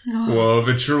 Well, if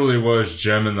it truly was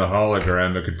Gem in the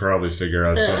hologram, it could probably figure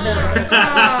out something.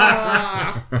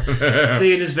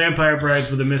 Seeing his Vampire Brides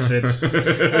with the Misfits. Oh,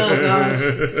 God.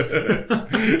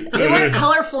 They weren't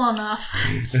colorful enough.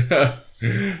 So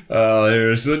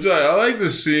I like the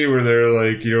scene where they're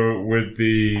like, with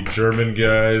the German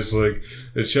guys, like,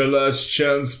 it's your last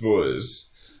chance, boys.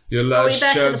 Your last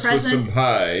chance for some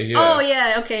pie. Yeah. Oh,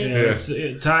 yeah, okay. Yeah.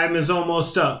 Time is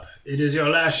almost up. It is your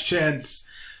last chance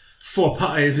for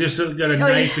pie. He's just got a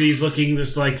knife and he's looking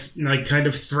just like kind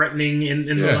of threatening in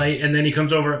the light, and then he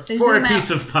comes over for a piece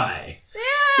of pie.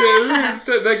 Yeah,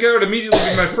 that guy would immediately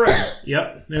be my friend.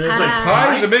 Yep. And it's like,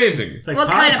 pie is amazing. It's like,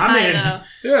 what kind of pie, though?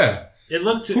 Yeah. It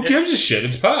looked. Who gives a shit?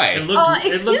 It's pie. It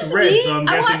looked red, so I'm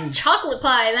guessing. I want chocolate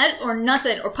pie, or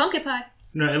nothing, or pumpkin pie.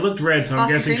 No, it looked red, so I'm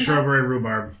guessing strawberry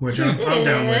rhubarb, which I'm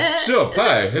down with. Still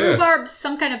pie, Rhubarb,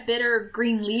 some kind of bitter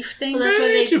green leaf thing. Well, that's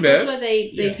why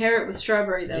they pair it with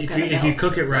strawberry, though. If you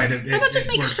cook it right, how about just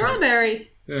make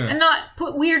strawberry and not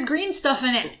put weird green stuff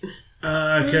in it?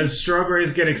 Because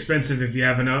strawberries get expensive if you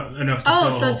have enough to fill a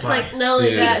whole pie. So it's like not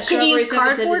only that. Could you use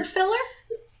cardboard filler?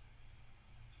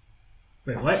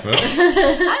 Wait, what?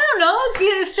 I don't know.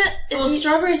 Well,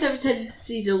 strawberries have a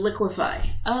tendency to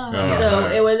liquefy. Oh.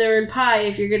 So when they're in pie,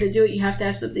 if you're going to do it, you have to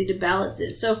have something to balance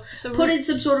it. So put in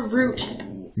some sort of root.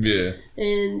 Yeah.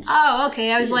 And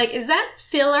okay. I was like, is that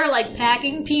filler like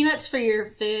packing peanuts for your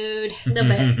food? A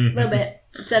little bit.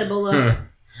 It's edible though.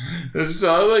 I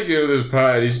like it with his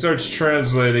pie. He starts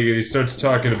translating it. He starts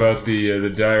talking about the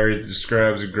diary that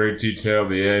describes in great detail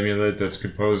the amulet that's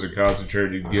composed of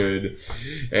concentrated good.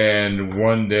 And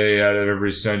one day out of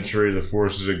every century, the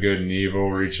forces of good and evil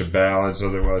reach a balance.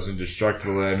 Otherwise,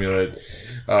 indestructible amulet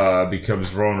becomes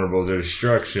vulnerable to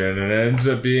destruction. And it ends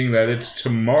up being that it's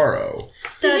tomorrow.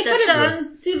 See,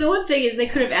 the one thing is they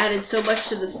could have added so much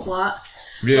to this plot.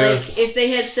 Yeah. Like, if they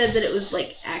had said that it was,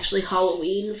 like, actually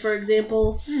Halloween, for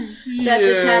example, that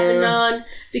this happened on,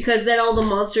 because then all the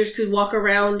monsters could walk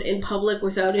around in public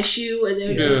without issue, and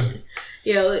then,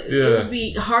 it would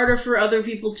be harder for other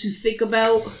people to think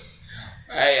about.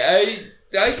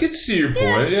 I could see your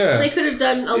point, yeah. They could have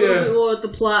done a little bit more with the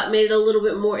plot, made it a little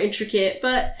bit more intricate,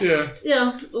 but,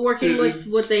 working with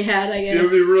what they had, I guess. It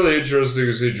would be really interesting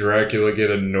to see Dracula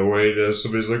get annoyed as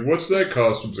somebody's like, what's that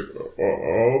costume? It's like,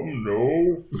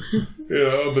 no.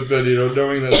 But then,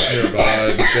 knowing that's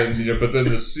nearby, but then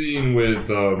the scene with,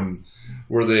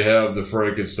 where they have the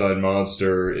Frankenstein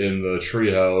monster in the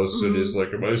treehouse, and he's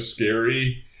like, am I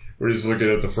scary? Where he's looking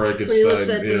at the Frankenstein. When he looks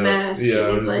at the mask,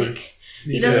 and he's like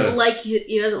he doesn't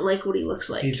like what he looks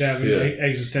like. He's having an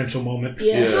existential moment.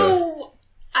 Yeah. So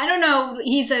I don't know.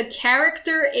 He's a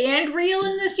character and real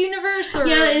in this universe, or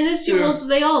in this universe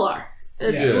they all are.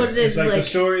 That's what it is.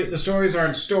 It's like the stories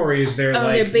aren't stories. They're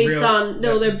they're based on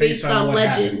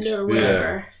legend or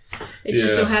whatever. It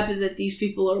just so happens that these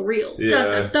people are real. Yeah.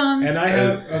 Dun, dun, dun. And I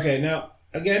have now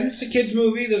again, it's a kids'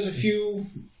 movie. There's a few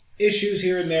issues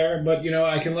here and there, but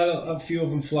I can let a few of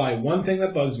them fly. One thing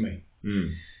that bugs me.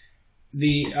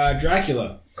 The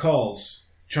Dracula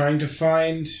calls trying to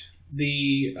find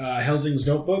the Helsing's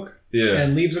notebook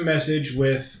and leaves a message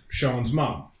with Sean's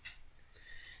mom.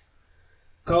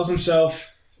 Calls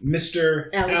himself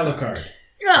Mr. Alucard.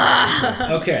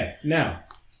 Okay, now,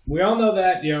 we all know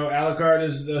that, Alucard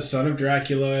is the son of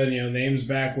Dracula and, names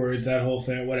backwards, that whole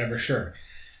thing, whatever, sure.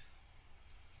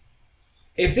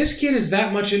 If this kid is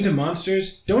that much into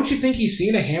monsters, don't you think he's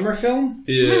seen a Hammer film?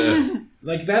 Yeah.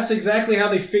 Like, that's exactly how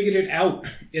they figured it out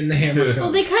in the Hammer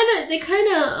film. Well, they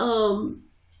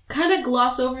kind of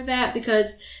gloss over that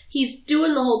because he's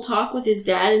doing the whole talk with his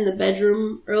dad in the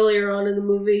bedroom earlier on in the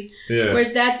movie. Yeah. Where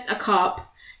his dad's a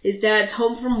cop. His dad's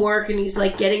home from work and he's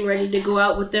like getting ready to go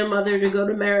out with their mother to go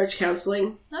to marriage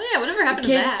counseling. Oh yeah, whatever happened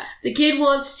to that? The kid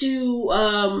wants to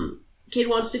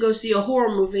go see a horror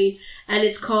movie, and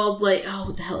it's called what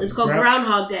the hell? It's called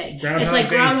Groundhog Day. It's like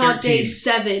Groundhog Day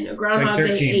 7 or Groundhog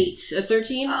Day 8 or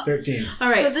 13. 13. All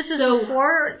right. So this is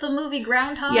before the movie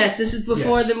Groundhog. Yes, this is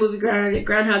before the movie Groundhog Day.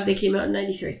 Groundhog Day came out in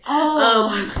 '93.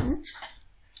 Oh.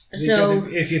 Because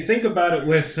if you think about it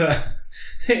with.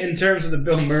 In terms of the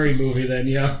Bill Murray movie, then,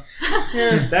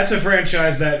 that's a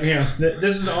franchise that,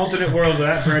 this is an alternate world where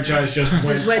that franchise just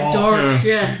went off. Dark,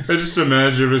 yeah. I just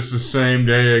imagine if it's the same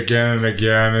day again and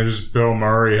again, and just Bill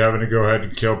Murray having to go ahead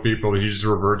and kill people, he just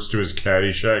reverts to his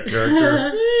Caddyshack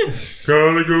character.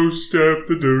 Gotta go stab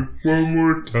the dirt one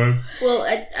more time. Well,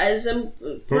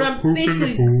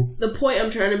 the point I'm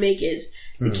trying to make is,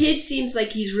 The kid seems like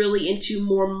he's really into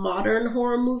more modern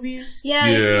horror movies.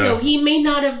 Yeah. So he may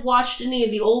not have watched any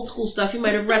of the old school stuff. He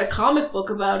might have read a comic book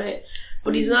about it.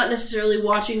 But he's not necessarily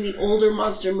watching the older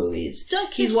monster movies.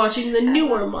 He's watching the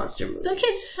newer monster movies. Don't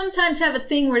kids sometimes have a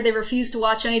thing where they refuse to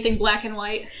watch anything black and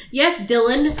white? Yes,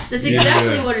 Dylan. That's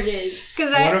exactly what it is.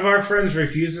 One of our friends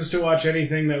refuses to watch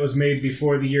anything that was made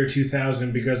before the year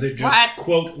 2000 because it just,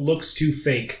 quote, looks too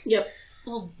fake. Yep.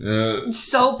 Well,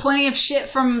 so plenty of shit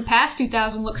from past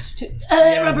 2000 looks too...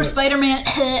 Rubber Spider-Man.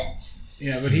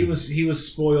 Yeah, but he was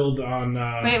spoiled on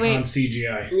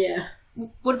CGI. Yeah.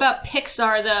 What about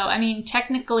Pixar, though? I mean,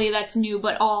 technically that's new,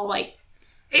 but all, like...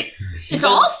 It's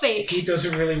all fake. He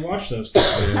doesn't really watch those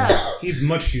things. He's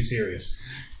much too serious.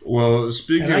 Well,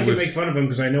 speaking I can make fun of him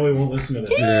because I know he won't listen to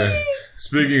this. Yeah.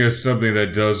 Speaking of something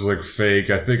that does look fake,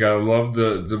 I think I love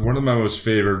the one of my most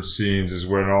favorite scenes is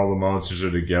when all the monsters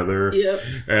are together. Yep.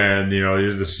 And,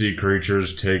 the sea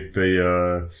creatures take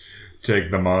the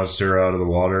monster out of the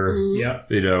water.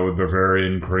 Yep. With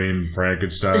Bavarian cream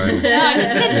Frankenstein. No, I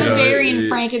just said Bavarian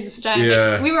Frankenstein.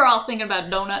 Yeah. Like, we were all thinking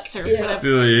about donuts or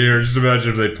whatever. Just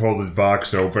imagine if they pulled the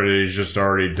box open and he's just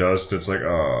already dust. It's like,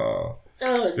 oh.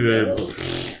 Oh, no.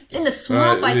 In the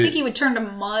swamp, I think he would turn to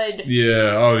mud.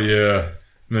 Yeah, oh yeah.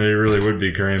 No, he really would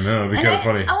be cream. That would be kind of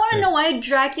funny. I want to know why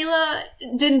Dracula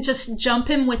didn't just jump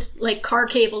him with, like, car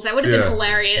cables. That would have been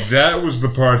hilarious. That was the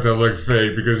part that looked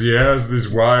fake, because he has these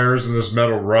wires and this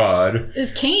metal rod.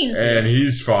 His cane. And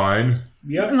he's fine.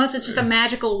 Yep. Unless it's just a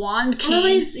magical wand cane.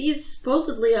 Well, he's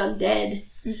supposedly undead.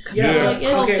 Yeah,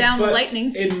 calls down the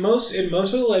lightning. In most of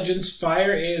the legends,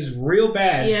 fire is real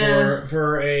bad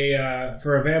for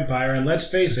a vampire, and let's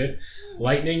face it,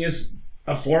 lightning is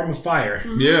a form of fire.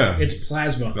 Mm-hmm. Yeah, it's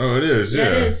plasma. Oh, it is. Yeah,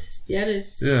 it is. Yeah, it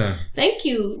is. Yeah. Thank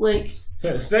you,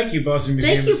 Thank you, Boston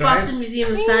Museum of Science. Boston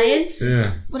Museum of Science.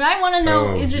 Yeah. What I want to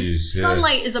know is if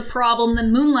sunlight is a problem,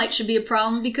 then moonlight should be a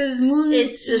problem because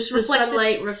it's just the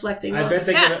sunlight reflecting. I bet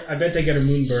they get a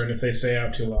moonburn if they stay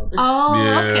out too long.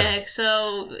 Oh, okay.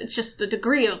 So it's just the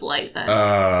degree of light then.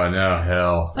 No,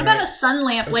 hell. What about a sun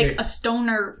lamp? Okay. Like a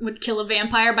stoner would kill a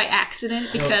vampire by accident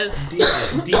because deep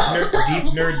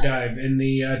nerd dive in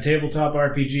the tabletop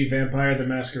RPG Vampire the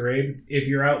Masquerade. If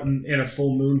you're out in a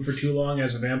full moon for too long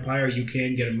as a vampire, you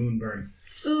can get a moonburn.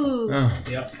 Ooh. Oh.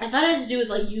 Yep. I thought it had to do with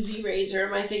like UV rays, or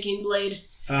am I thinking Blade?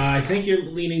 I think you're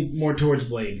leaning more towards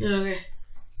Blade. Okay.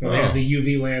 They have the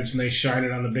UV lamps and they shine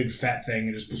it on the big fat thing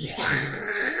and just.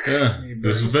 Yeah.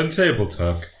 This has been Table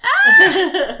Talk.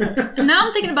 Now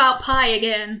I'm thinking about pie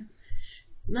again.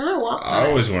 No, I want pie. I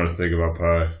always want to think about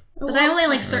pie. But I only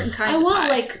like certain kinds of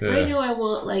pie. Right now I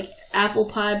want like apple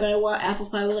pie, but I want apple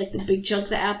pie with like the big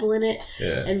chunks of apple in it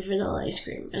and vanilla ice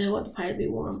cream. And I want the pie to be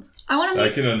warm. I want to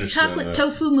make chocolate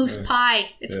tofu mousse pie.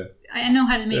 I know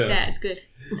how to make that. It's good.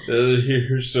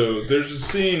 So there's a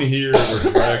scene here where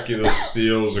Dracula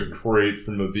steals a crate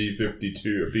from a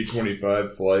B-52, a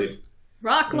B-25 flight.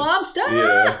 Rock lobster.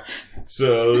 Yeah.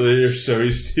 So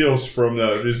he steals from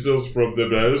that. He steals from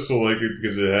them. I also like it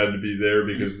because it had to be there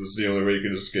because this is the only way he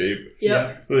can escape.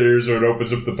 Yep. So it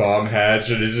opens up the bomb hatch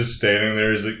and he's just standing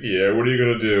there. He's like, "Yeah, what are you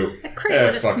gonna do?"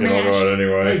 Fucking I'll go out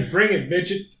anyway. Hey, bring it,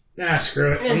 bitch!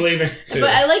 Screw it. I'm leaving. But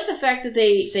I like the fact that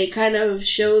they kind of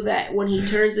show that when he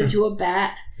turns into a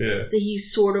bat, that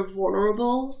he's sort of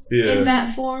vulnerable in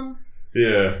bat form.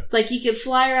 Yeah. Like he could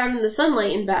fly around in the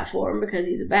sunlight in bat form because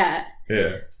he's a bat.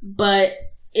 Yeah. But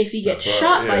if he gets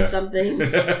shot by something,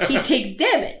 he takes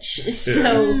damage. So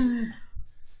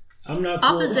I'm not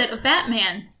cool. Opposite of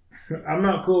Batman. I'm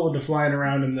not cool with the flying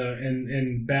around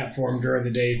in bat form during the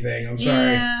day thing. I'm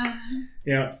sorry.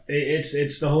 Yeah,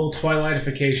 it's the whole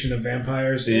Twilightification of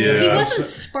vampires. Yeah. He wasn't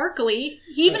sparkly.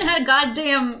 He even had a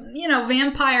goddamn,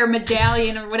 vampire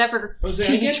medallion or whatever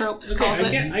TV tropes calls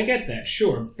it. I get that,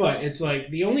 sure. But it's like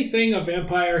the only thing a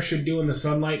vampire should do in the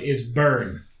sunlight is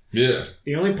burn. Yeah.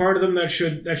 The only part of them that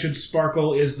should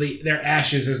sparkle is their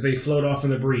ashes as they float off in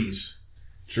the breeze.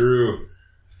 True.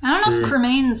 I don't know if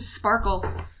cremains sparkle.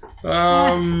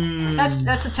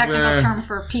 That's a technical term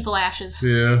for people ashes.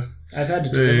 Yeah. I've had to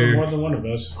deliver more than one of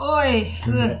those. Oi.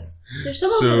 There's some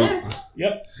over there.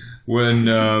 Yep. When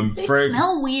they Frank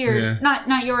smell weird. Yeah.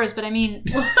 Not yours, but I mean.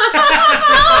 No, I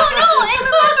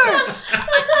remember.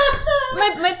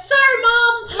 Sorry,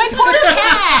 Mom.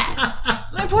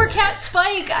 My poor cat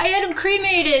Spike. I had him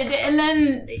cremated, and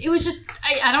then it was just.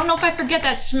 I don't know if I forget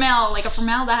that smell, like a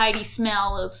formaldehyde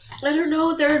smell. I don't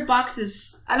know. They're in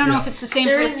boxes. I don't know if it's the same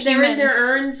for humans. They're in their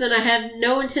urns, and I have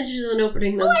no intentions on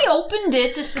opening them. Well, I opened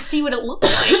it just to see what it looked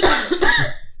like.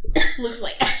 Looks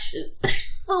like ashes.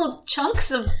 Little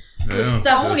chunks of with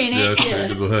stuff in it.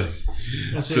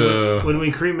 So when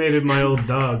we cremated my old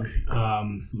dog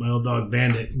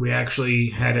Bandit, we actually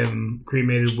had him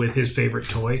cremated with his favorite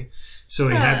toy. So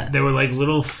there were like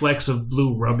little flecks of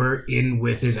blue rubber in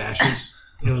with his ashes.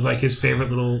 It was like his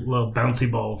favorite little bouncy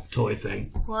ball toy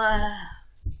thing.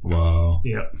 Wow.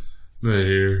 Yep.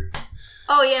 Here.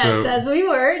 Oh yes, so, as we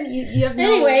were. You have no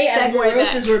anyway,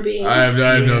 segue as we're being. I have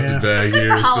nothing back it's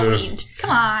here. For Halloween. Come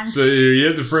on. So you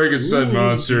have the Frankenstein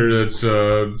monster that's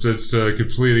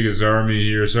completing his army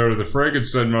here. So the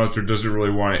Frankenstein monster doesn't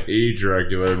really want to aid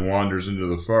Dracula and wanders into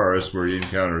the forest where he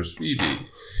encounters Phoebe.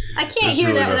 I can't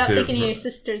hear that without thinking of your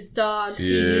sister's dog.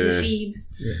 Phoebe.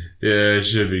 Yeah, it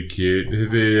should be cute.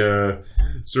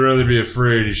 So rather be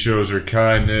afraid, he shows her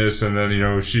kindness, and then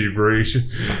she brings.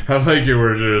 I like it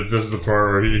where this is the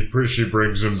part where she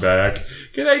brings him back.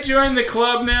 Can I join the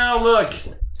club now? Look,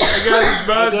 I got this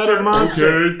monster. I got a monster.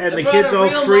 Okay. And the kids all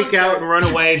freak out and run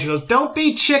away. And she goes, "Don't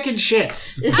be chicken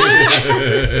shits."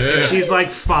 She's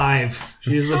like 5.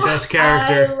 She's the best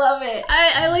character. I love it.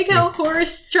 I like how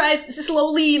Horace tries to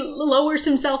slowly lowers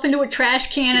himself into a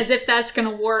trash can as if that's going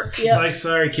to work. He's like,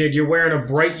 "Sorry, kid, you're wearing a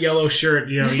bright yellow shirt.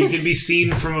 You can be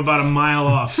seen from about a mile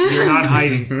off. You're not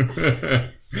hiding."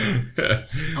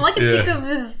 All I can think of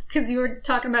is, because you were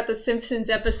talking about the Simpsons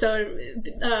episode,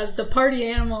 the party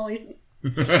animal.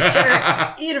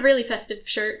 Shirt. He had a really festive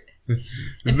shirt.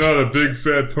 It's not a big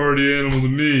fat party animal to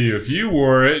me. If you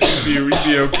wore it, you'd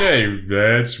be okay.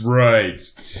 That's right.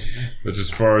 That's as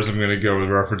far as I'm going to go with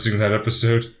referencing that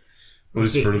episode. At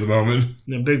least for the moment.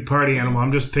 The big party animal.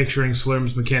 I'm just picturing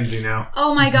Slurms McKenzie now.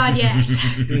 Oh my god, yes.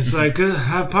 It's like,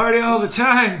 I party all the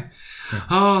time.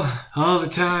 All the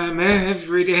time,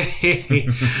 every day.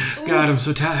 God, I'm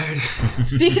so tired.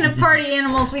 Speaking of party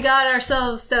animals, we got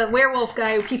ourselves the werewolf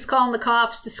guy who keeps calling the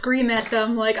cops to scream at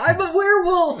them like, "I'm a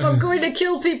werewolf, I'm going to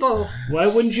kill people." Why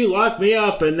wouldn't you lock me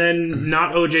up? And then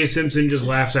not O.J. Simpson just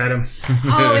laughs at him.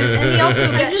 Oh, and he also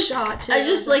gets shot too. I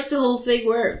just like the whole thing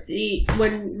where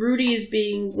when Rudy is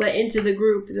being let into the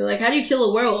group, they're like, "How do you kill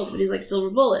a werewolf?" And he's like, "Silver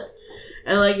bullet."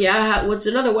 And like, "Yeah, what's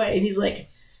another way?" And he's like,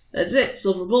 "That's it,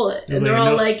 silver bullet." And they're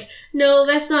all like, "No,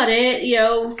 that's not it,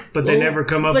 But they never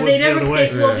come up with the other way.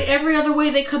 Every other way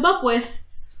they come up with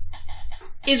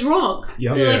is wrong.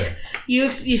 Yep. They're like,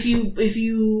 if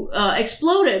you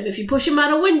explode him, if you push him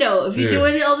out a window, if you do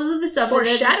all this other stuff.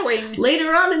 Foreshadowing.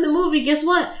 Later on in the movie, guess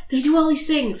what? They do all these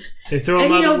things. They throw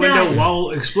him out the window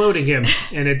while exploding him,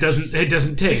 and it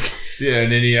doesn't take. Yeah,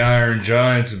 and then he Iron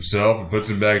Giants himself and puts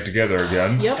him back together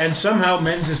again. Yep. And somehow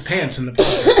mends his pants in the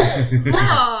process.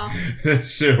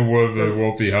 So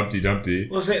Wolfie Humpty Dumpty.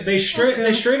 Well, they straight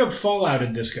up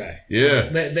fallouted this guy. Yeah.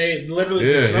 They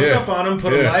literally snuck up on him,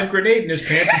 put a live grenade in his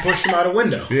pants, and pushed him out a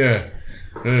window. Yeah.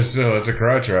 So that's a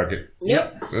crotch rocket.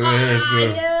 Yep. So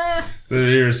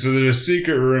there's a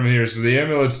secret room here. So the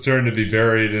amulet's turned to be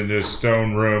buried in a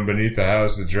stone room beneath the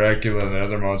house that Dracula and the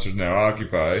other monsters now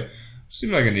occupy.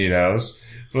 Seemed like a neat house.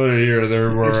 But here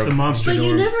there were... It's the monster door.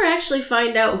 You never actually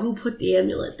find out who put the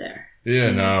amulet there.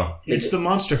 Yeah, no. It's the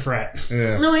monster frat.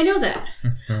 Yeah. No, I know that.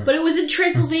 But it was in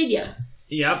Transylvania.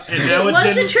 Yep, and now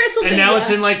it's in Transylvania. And now it's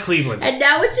in like Cleveland. And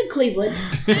now it's in Cleveland.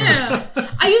 Yeah.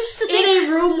 I used to think in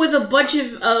a room with a bunch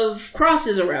of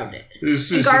crosses around it. This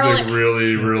is something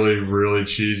really, really, really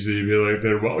cheesy. Be like,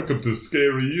 "They're welcome to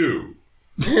Scary You."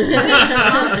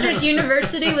 Monsters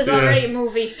University was already a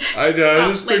movie. I know. I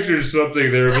just pictured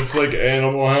something there. It's like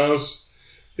Animal House.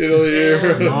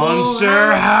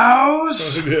 Monster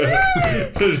House.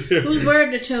 Who's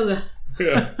wearing the toga?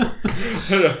 Yeah.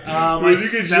 You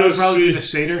could that would probably be the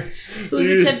satyr. Who's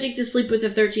attempting to sleep with a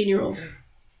 13-year-old?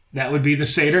 That would be the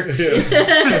satyr.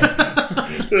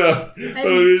 Yeah.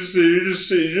 You just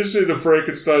see the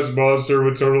Frankenstein's monster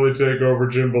would totally take over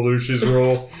Jim Belushi's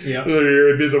role. Yeah.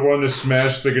 He'd be the one to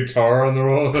smash the guitar on the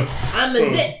wall. I'm a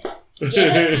zit.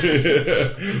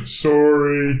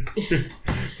 Sorry.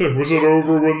 Was it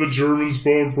over when the Germans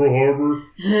bombed Pearl Harbor?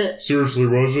 Seriously,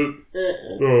 was it?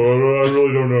 I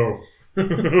really don't know.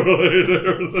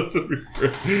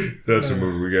 That's a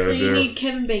movie we gotta do. So you need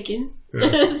Kevin Bacon.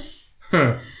 Yeah.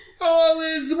 All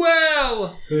is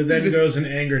well. Who then goes and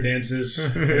anger dances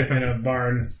in a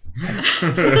barn. No,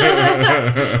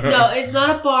 it's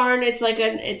not a barn. It's like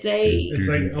an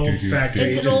old factory.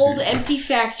 It's an old empty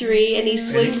factory, and he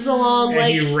swings along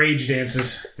and he rage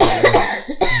dances.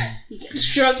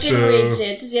 Drunken rage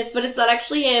dances, yes, but it's not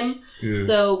actually him. Yeah.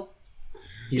 So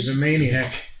he's a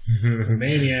maniac.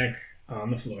 on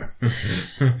the floor. We're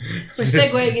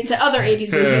segueing into other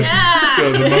 80s movies. Yeah.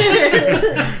 So the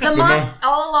monster.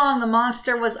 All along, the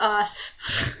monster was us.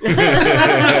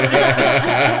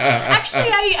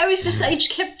 Actually, I just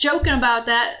kept joking about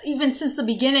that even since the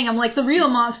beginning. I'm like, the real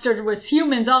monster was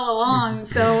humans all along.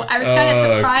 So I was kind of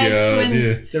surprised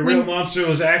when the real monster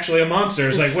was actually a monster.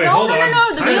 It's like, wait, hold on. No.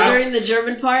 During the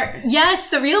German part? Yes,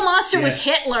 the real monster was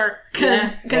Hitler.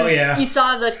 Because you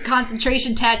saw the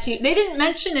concentration tattoo. They didn't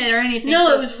mention it or anything. No,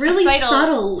 so it was really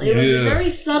subtle. It was a very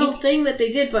subtle thing that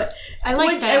they did, but I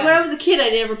like that. When I was a kid, I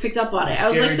never picked up on it. I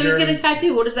was like, so he's getting a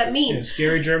tattoo. What does that mean? Yeah,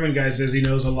 scary German guy says he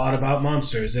knows a lot about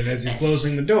monsters, and as he's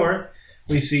closing the door,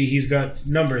 we see he's got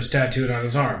numbers tattooed on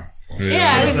his arm.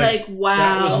 Yeah, I was like, wow.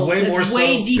 That was way more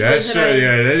way deeper than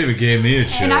that even gave me a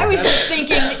chill. And I was just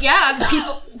thinking,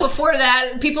 people before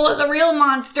that, people are the real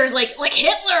monsters, like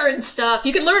Hitler and stuff.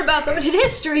 You can learn about them in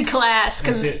history class.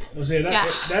 That's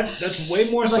way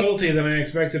more subtlety than I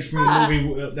expected from a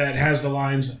movie that has the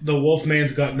lines, "The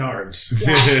Wolfman's got nards."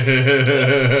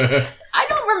 Yeah. I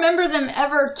don't remember them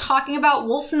ever talking about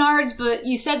wolf nards, but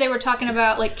you said they were talking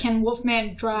about, like, can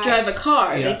Wolfman drive a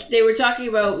car? Yeah. They were talking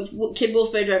about, can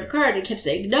Wolfman drive a car? And he kept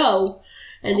saying no.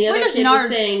 And the other kid was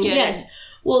saying yes.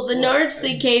 Well, the nards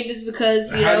thing came is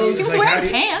because, he was wearing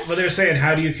pants. Well, they're saying,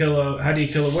 how do you kill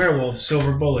a werewolf?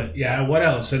 Silver bullet. Yeah, what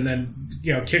else? And then,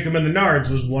 kick him in the nards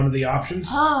was one of the options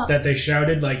that they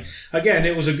shouted. Like, again,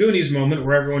 it was a Goonies moment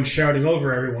where everyone's shouting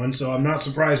over everyone, so I'm not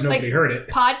surprised nobody heard it.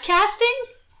 Podcasting?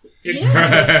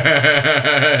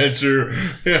 True.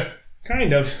 Yeah.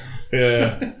 Kind of.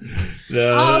 Yeah.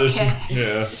 No, okay.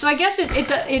 Yeah. So I guess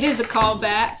it is a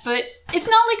callback, but it's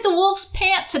not like the wolf's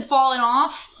pants had fallen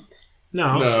off.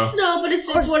 No, but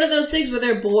it's one of those things where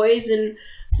they're boys and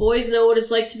boys know what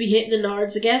it's like to be hit in the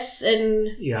nards, I guess, and...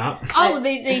 Yeah. Oh,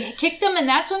 they kicked him and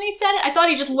that's when he said it? I thought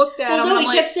he just looked at him. Well, no,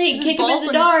 he kept saying, kick him in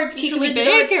the nards, kick him in the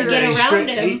nards to get around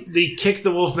him. They kicked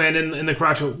the Wolfman in the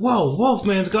crotch. Whoa,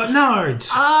 Wolfman's got nards!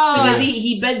 Oh. Because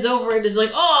he bends over and is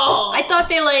like, oh! I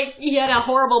thought he had a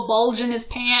horrible bulge in his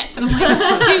pants. And I'm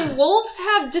like, do wolves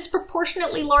have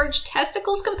disproportionately large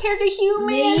testicles compared to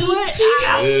humans?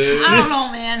 I don't know,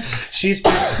 man. She's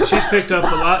picked up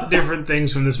a lot different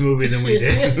things from this movie than we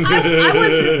did. I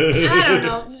don't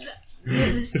know.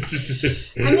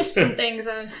 I missed some things.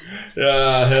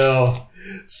 Hell.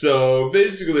 So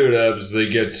basically, what happens? They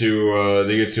get to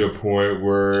a point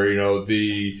where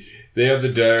they have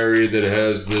the diary that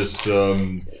has this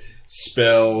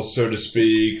spell, so to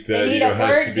speak, that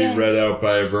has to be read out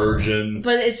by a virgin.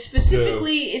 But it's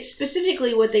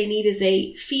specifically what they need is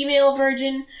a female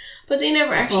virgin. But they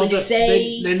never actually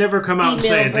say. They never come out and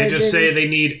say it. They just say they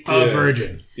need a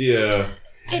virgin. Yeah.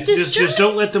 Just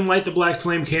don't let them light the black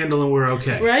flame candle and we're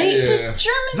okay. Right? Yeah. Does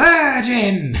German...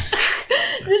 Virgin!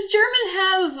 Does German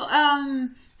have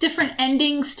different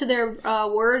endings to their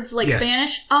words like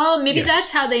Spanish? Oh, maybe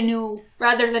that's how they knew,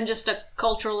 rather than just a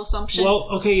cultural assumption. Well,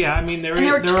 okay, yeah. I mean, there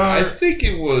are... I think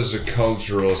it was a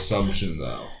cultural assumption,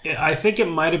 though. I think it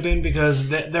might have been because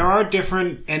there are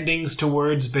different endings to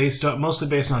words mostly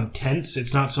based on tense.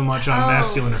 It's not so much on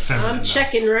masculine or feminine. I'm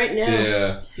checking right now.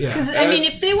 Yeah. Because, I mean,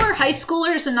 if they were high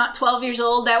schoolers and not 12 years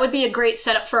old, that would be a great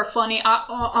setup for a funny,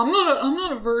 I'm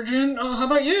not a virgin. How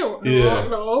about you? Yeah.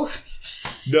 No.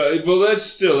 Well,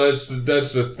 that's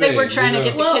the thing. They were trying to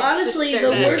get the kids honestly, sister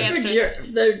the word answer.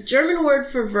 the German word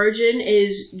for virgin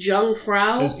is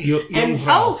Jungfrau.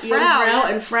 Jungfrau.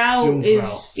 And Frau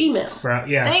is female. Frau,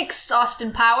 yeah. Thanks,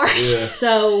 Austin Powers. Yeah.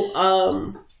 So,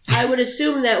 I would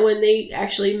assume that when they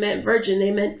actually meant virgin,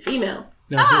 they meant female.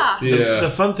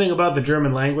 The fun thing about the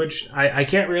German language, I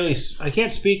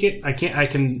can't speak it. I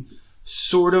can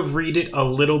sort of read it a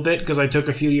little bit because I took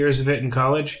a few years of it in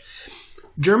college.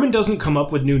 German doesn't come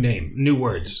up with new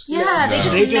words. Yeah,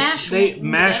 they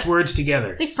mash words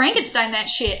together. They Frankenstein that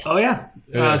shit. Oh yeah,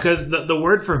 because the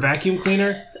word for vacuum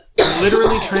cleaner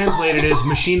literally translated is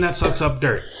machine that sucks up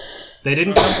dirt. They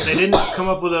didn't come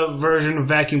up with a version of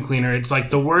vacuum cleaner. It's like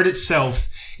the word itself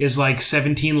is like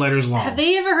 17 letters long. Have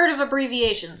they ever heard of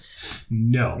abbreviations?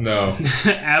 No,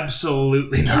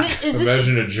 absolutely not.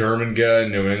 Imagine a German guy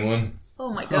in New England.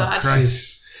 Oh my gosh! Oh,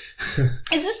 Christ.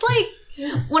 Is this like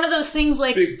one of those things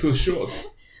like... Speak too short.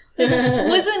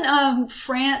 Wasn't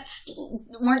France...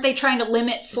 Weren't they trying to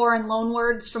limit foreign loan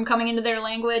words from coming into their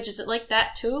language? Is it like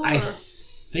that too? I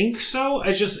think so.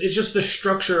 It's just the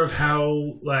structure of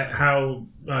how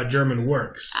German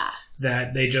works.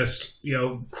 That they just,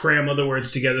 cram other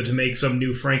words together to make some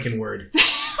new Franken word.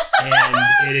 And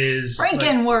it is...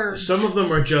 Franken words. Some of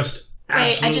them are just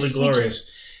absolutely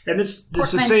glorious. And it's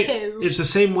the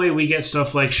same way we get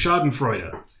stuff like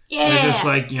Schadenfreude. Yeah. They're just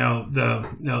like,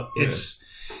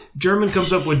 German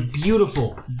comes up with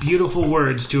beautiful, beautiful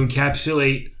words to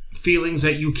encapsulate feelings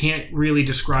that you can't really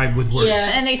describe with words.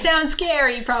 Yeah, and they sound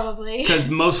scary, probably. Because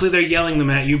mostly they're yelling them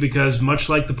at you because, much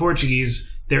like the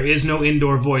Portuguese, there is no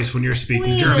indoor voice when you're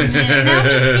speaking German. Now I'm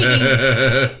just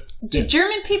thinking, do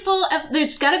German people...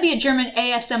 There's got to be a German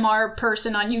ASMR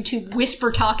person on YouTube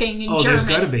whisper talking in German. There's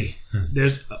got to be.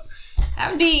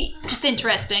 That would be just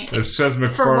interesting. If Seth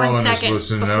MacFarlane is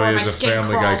listening, now he has a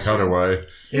Family Guy cutaway.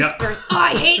 Whispers. Yep. Oh,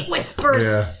 I hate whispers.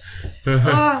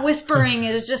 Yeah. Whispering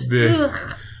is just...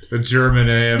 The German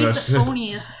AMS.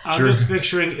 Misophonia. I'm just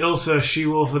picturing Ilsa,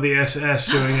 She-Wolf of the SS,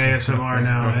 doing ASMR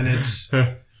now, and it's...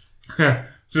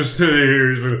 just to the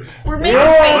ears. We're making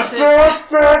faces.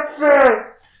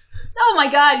 Oh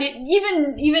my god,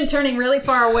 even turning really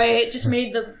far away, it just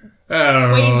made the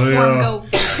waveform go.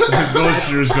 The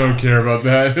listeners don't care about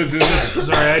that.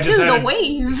 Sorry,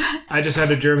 I just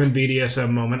had a German BDSM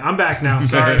moment. I'm back now.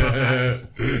 Sorry about that.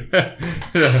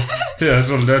 Yeah,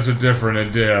 that's a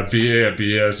different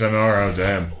BSMR. Oh,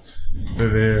 damn.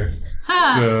 There.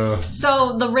 Huh.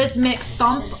 So the rhythmic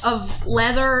thump of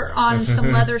leather on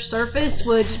some leather surface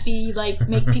would be like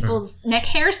make people's neck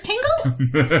hairs tingle?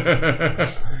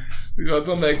 You got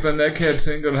to make the neck hair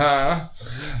tingle, huh?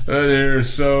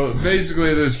 So basically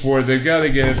at this point, they've got to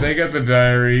get it. They got the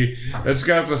diary. It's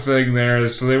got the thing there.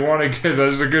 So they want to get...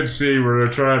 There's a good scene where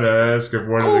they're trying to ask if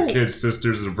one of the kids'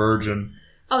 sisters is a virgin.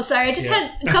 Oh, sorry. I just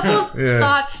had a couple of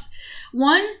thoughts.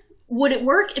 One, would it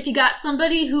work if you got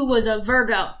somebody who was a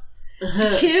Virgo?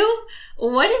 Two,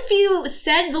 what if you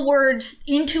said the words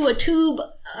into a tube,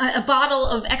 a bottle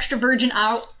of extra virgin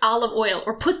olive oil,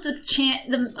 or put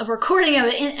a recording of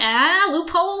it in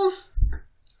loopholes?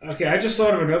 Okay, I just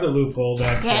thought of another loophole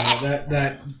that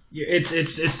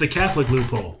it's the Catholic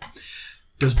loophole.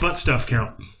 Does butt stuff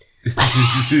count?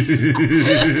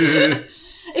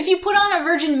 If you put on a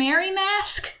Virgin Mary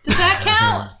mask, does that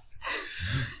count?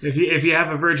 If you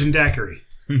have a virgin daiquiri,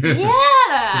 yeah,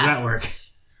 does that work?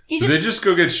 Did they just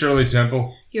go get Shirley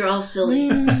Temple? You're all silly.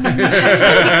 You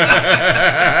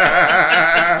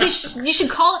should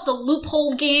call it the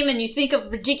loophole game, and you think of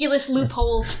ridiculous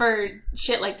loopholes for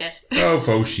shit like this. Oh,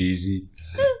 faux cheesy.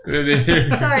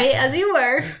 Sorry, as you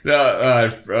were.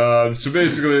 So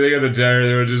basically, they got the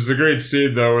diary. Which is a great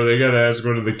scene, though, where they got to ask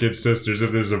one of the kid's sisters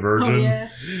if there's a virgin. Oh, yeah.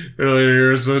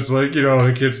 Earlier, so it's like,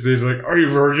 the kid's like, "Are you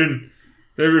virgin?"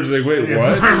 Everyone's like, "Wait,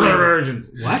 what?" I'm a virgin.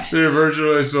 What? They're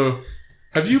virgin. So.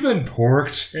 Have you been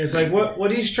porked? It's like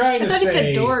what he's trying to say. I thought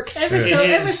he said dorked. Ever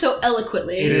so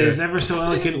eloquently. It is ever so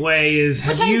eloquent way is.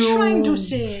 Have what you I'm trying to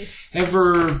say?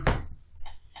 Ever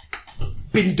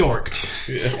been dorked?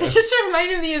 Yeah. It just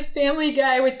reminded me of Family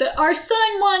Guy with the "Our son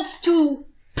wants to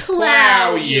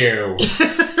plow you."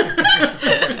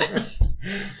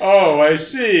 Oh, I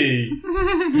see.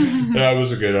 That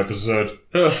was a good episode.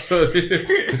 We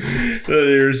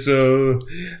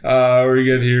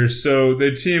get here. So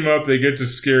they team up. They get the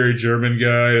scary German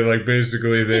guy. Like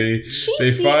basically, they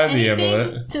find the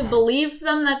amulet. To believe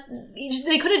them that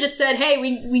they could have just said, "Hey,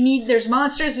 we need. There's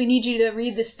monsters. We need you to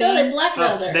read this thing." No, they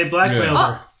blackmailed her. They blackmailed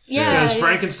her. Yeah, because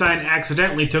Frankenstein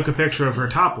accidentally took a picture of her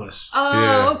topless.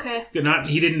 Oh, okay.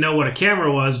 He didn't know what a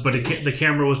camera was, but the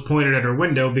camera was pointed at her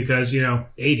window because,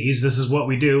 80s, this is what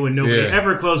we do, and nobody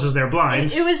ever closes their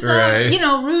blinds. It was,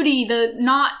 Rudy, the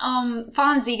not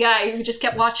Fonzie guy who just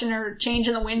kept watching her change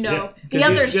in the window. Yeah, the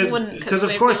others wouldn't. Because,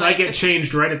 of course, I get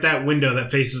changed right at that window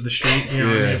that faces the street.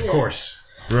 Of course.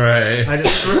 Right. I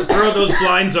just throw those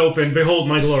blinds open, behold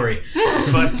my glory.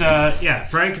 But,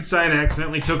 Frankenstein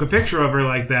accidentally took a picture of her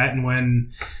like that, and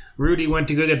when Rudy went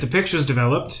to go get the pictures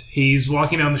developed, he's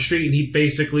walking down the street, and he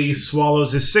basically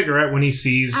swallows his cigarette when he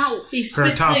sees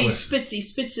her topless. He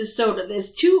spits his soda.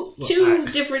 There's two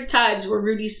different times where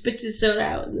Rudy spits his soda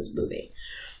out in this movie.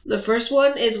 The first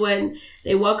one is when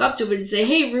they walk up to him and say,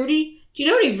 "Hey, Rudy, do you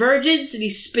know any virgins?" And he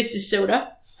spits his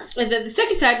soda. And then the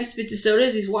second time he spits his soda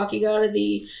is he's walking out of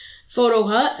the photo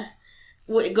hut,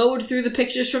 going through the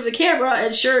pictures from the camera,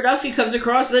 and sure enough, he comes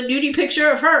across a nudie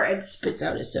picture of her and spits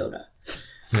out his soda.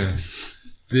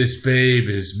 This babe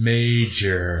is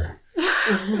major.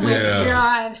 Oh my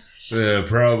God.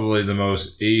 Probably the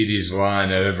most 80s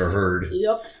line I've ever heard.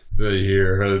 Yep.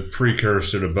 Here, a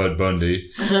precursor to Bud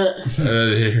Bundy.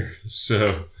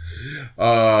 So...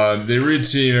 They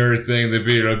reteam everything.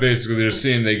 Basically they're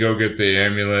seeing they go get the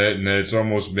amulet, and it's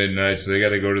almost midnight, so they got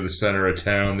to go to the center of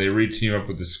town. They reteam up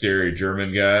with the scary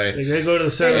German guy. They go to the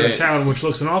center of town, which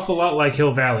looks an awful lot like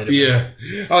Hill Valley to me. Yeah.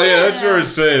 Oh yeah, that's what I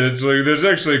was saying. It's like there's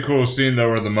actually a cool scene though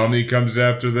where the mummy comes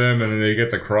after them, and then they get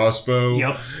the crossbow.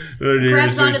 Yep.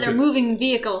 Grabs onto their moving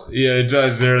vehicle. Yeah, it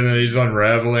does there, and then he's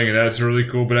unraveling, and that's really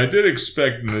cool. But I did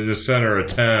expect in the center of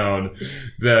town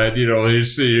that, you'd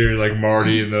see like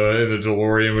Marty in the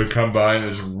DeLorean would come by and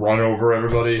just run over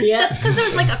everybody. Yeah. That's because there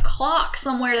was like a clock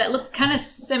somewhere that looked kind of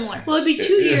similar. Well, it'd be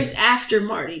 2 years after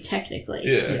Marty, technically.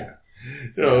 Yeah.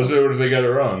 So what if they got it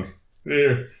wrong?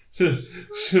 Yeah. Then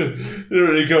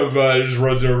when he comes by, he just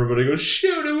runs over everybody and goes,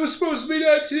 shoot, it was supposed to be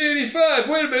 1985.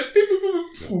 Wait a minute. Beep, beep,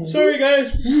 beep. Sorry,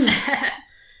 guys.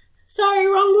 Sorry,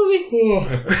 wrong movie.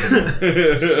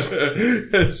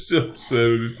 That's still so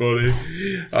would be funny.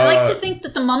 I like to think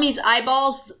that the mummy's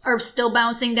eyeballs are still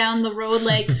bouncing down the road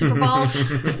like super balls.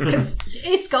 Because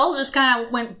his skull just kind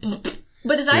of went...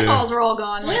 But his eyeballs were all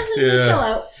gone. Like, they fell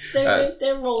out.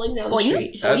 They're rolling down the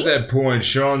street. At that point,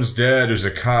 Sean's dad, who's a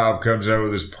cop, comes out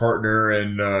with his partner,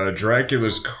 and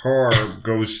Dracula's car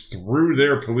goes through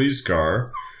their police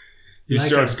car. He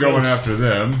starts going after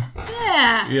them.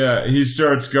 Yeah. Yeah, he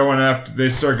starts going after. They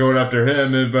start going after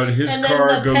him, but his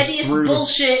car goes through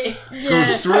bullshit.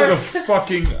 Goes through the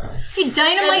fucking. He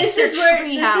dynamites their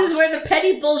treehouse. This is where the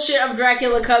petty bullshit of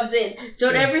Dracula comes in.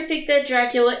 Don't ever think that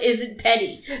Dracula isn't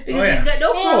petty, because he's got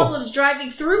no problems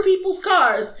driving through people's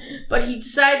cars, but he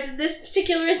decides in this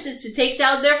particular instance to take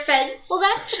down their fence. Well,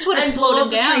 that just would have and slowed blow him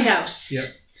up down. the treehouse. Yep.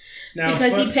 Now,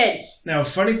 because he's petty. Now,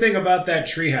 funny thing about that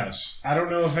treehouse, I don't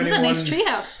know if anyone. It's a nice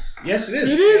treehouse. Yes, it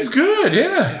is. It is good,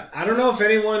 yeah. I don't know if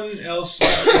anyone else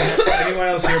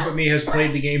here but me has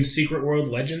played the game Secret World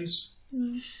Legends.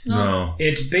 No.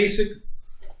 It's basic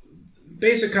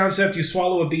concept. You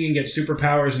swallow a bee and get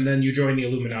superpowers, and then you join the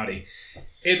Illuminati.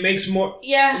 It makes more.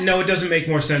 Yeah. No, it doesn't make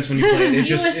more sense when you play it.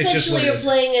 You essentially are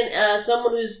playing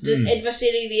someone who's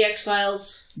investigating the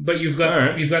X-Files. But you've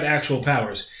got actual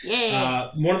powers.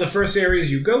 Yeah. One of the first areas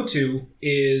you go to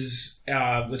is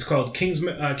what's called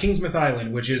Kingsmouth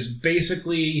Island, which is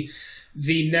basically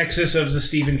the nexus of the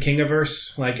Stephen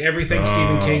Kingiverse. Like everything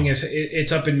Stephen King is,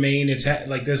 it's up in Maine. It's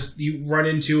like this. You run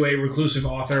into a reclusive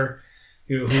author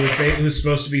who's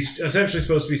supposed to be essentially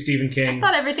supposed to be Stephen King. I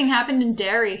thought everything happened in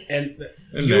Derry. And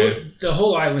the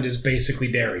whole island is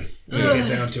basically Derry when you get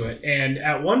down to it. And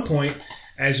at one point,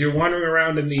 as you're wandering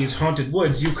around in these haunted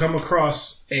woods, you come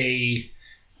across a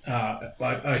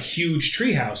huge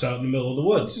treehouse out in the middle of the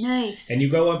woods. Nice. And you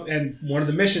go up, and one of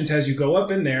the missions has you go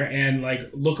up in there and like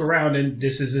look around, and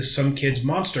this is some kid's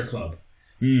monster club.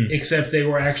 Except they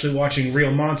were actually watching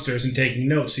real monsters and taking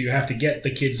notes, so you have to get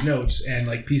the kids' notes and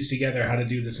like piece together how to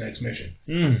do this next mission.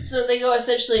 So they go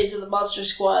essentially into the Monster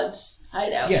Squad's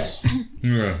hideout. Yes.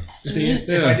 Yeah. See,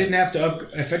 if I didn't have to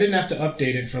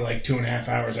update it for like 2.5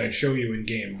 hours, I'd show you in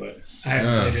game, but I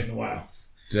haven't played it in a while.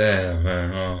 Damn,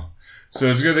 man. Oh. So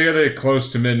it's good. They got to get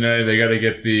close to midnight. They got to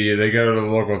go to the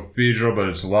local cathedral, but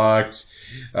it's locked.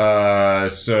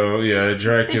 So yeah,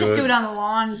 Dracula. They just do it on the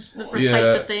lawn,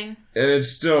 recite the thing. And it's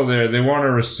still there. They want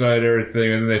to recite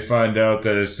everything, and then they find out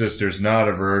that his sister's not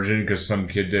a virgin because some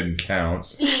kid didn't count.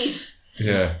 Steve.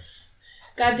 Yeah.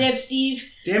 Goddamn Steve.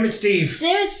 Damn it, Steve.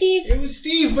 Damn it, Steve. It was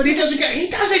Steve, but he doesn't count.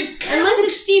 Unless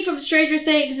it's Steve from Stranger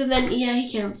Things, and then, yeah, he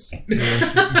counts.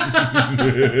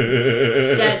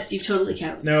 Dad Steve totally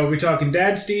counts. No, are we talking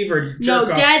Dad Steve or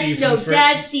Jerk-Off Steve?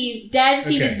 Dad Steve. Dad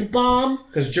Steve is the bomb.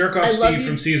 Because Jerk-Off Steve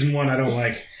from season 1 I don't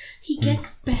like. He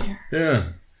gets better. Yeah.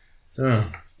 Oh.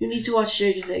 You need to watch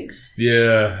Stranger Things.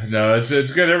 Yeah. No,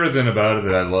 it's got everything about it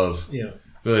that I love. Yeah.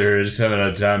 Really, I just haven't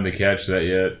had time to catch that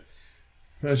yet.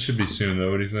 That should be soon,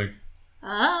 though. What do you think?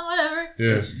 Whatever.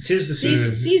 Yeah. Tis the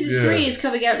season. Season 3 is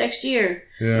coming out next year.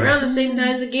 Yeah. Around the same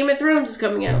time that Game of Thrones is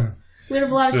coming out. We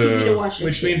have a lot of TV to watch.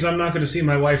 Which means I'm not going to see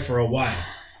my wife for a while.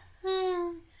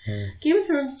 Game of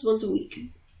Thrones is once a week.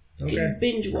 Okay. You can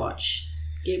binge watch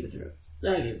Game of Thrones.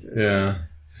 Not Game of Thrones. Yeah.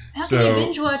 How can you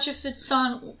binge watch if it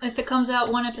comes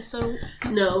out one episode?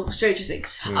 No, Stranger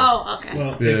Things. Oh, okay.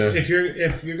 Well, if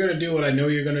you're gonna do what I know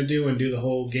you're gonna do and do the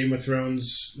whole Game of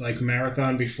Thrones like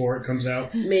marathon before it comes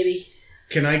out, maybe.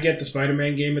 Can I get the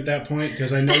Spider-Man game at that point?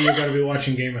 Because I know you're gonna be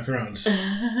watching Game of Thrones.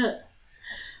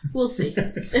 We'll see.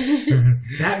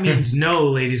 That means no,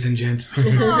 ladies and gents.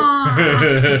 Don't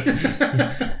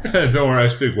worry, I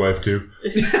speak wife too.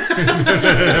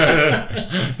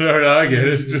 No, I get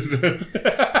it.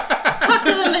 Talk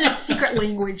to them in a secret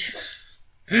language.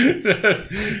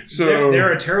 So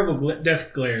there are terrible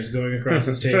death glares going across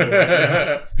this table.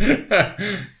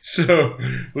 So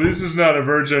Lisa's not a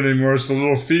virgin anymore, so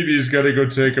little Phoebe's got to go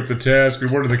take up the task.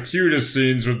 And one of the cutest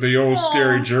scenes with the old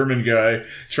scary German guy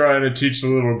trying to teach the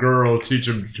little girl, teach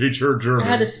her German,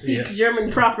 how to speak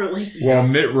German properly. While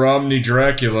Mitt Romney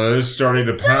Dracula is starting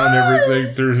to pound everything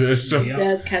through this. So, it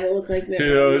does kind of look like Mitt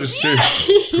Romney.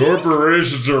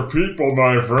 Corporations are people,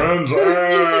 my friends. He's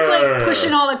just like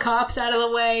pushing all the cops out of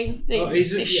the way. They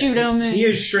shoot him. He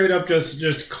is straight up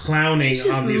just clowning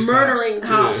on these murdering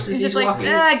cops. He's just like,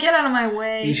 get out of my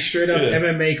way. He's straight up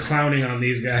MMA clowning on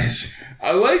these guys.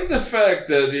 I like the fact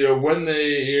that, when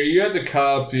you had the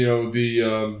cop,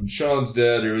 Sean's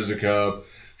dad, who was a cop,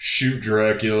 shoot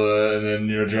Dracula, and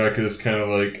then, Dracula's kind of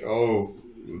like, oh,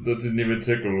 that didn't even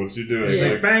tickle. What's he doing? He's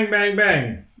like, bang, bang,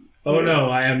 bang. Oh no,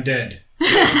 I am dead.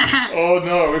 Oh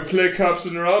no, we play cops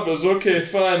and robbers. Okay,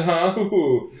 fine, huh?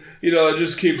 It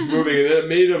just keeps moving, and that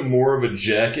made him more of a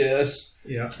jackass.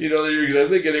 Yeah. I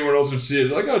think anyone else would see it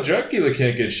like, oh, Dracula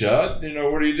can't get shot.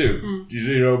 What do you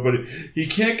do? But he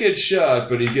can't get shot,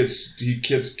 but he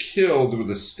gets killed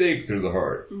with a stake through the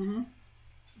heart.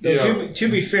 Mm-hmm. To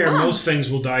be fair, most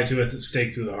things will die to a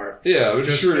stake through the heart. Yeah,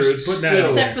 it's true.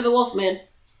 Except for the Wolfman.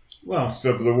 Well,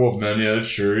 except for the Wolfman, yeah, that's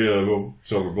true. Yeah, well,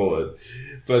 silver bullet.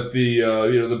 But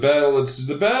the battle is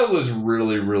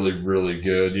really, really, really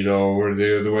good. Where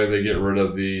the way they get rid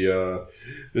of the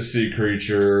sea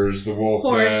creatures, the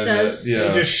Wolfman. Horace does.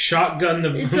 They just shotgun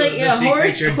the. It's like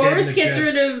Horace gets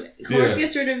rid of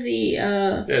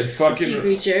the sea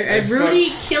creature, and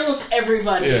Rudy kills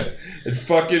everybody. Yeah, and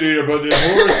fucking but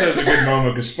Horace has a good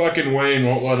moment because fucking Wayne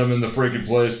won't let him in the freaking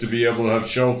place to be able to have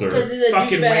shelter.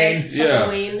 Fucking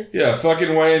Wayne. Yeah,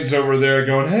 fucking Wayne's over there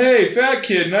going, "Hey, fat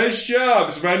kid, nice job.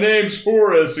 My name's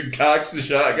Horace," and cocks the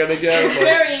shotgun again. It's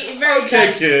very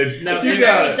okay, kid. Now, it's a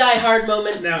very Die Hard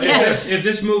moment. Now, if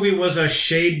this movie was a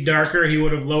shade darker, he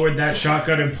would have lowered that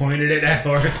shotgun and pointed it at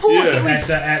Horace.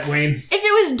 At Wayne. If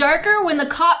it was darker, when the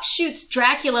cop shoots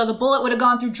Dracula, the bullet would have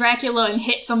gone through Dracula and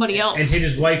hit somebody else. And hit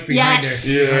his wife behind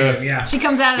her. Yeah. She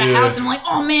comes out of the house and I'm like,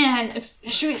 oh man, if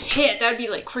she was hit, that would be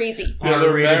like crazy. Yeah,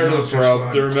 there were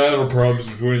marital problems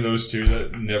between those two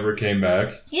that never came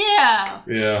back. Yeah.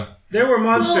 Yeah. There were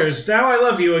monsters. Now I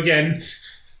love you again.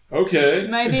 Okay.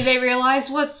 Maybe they realize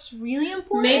what's really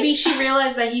important. Maybe she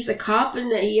realized that he's a cop and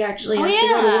that he actually has to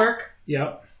go to work.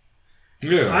 Yep.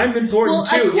 Yeah. I'm important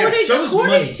too.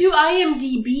 According to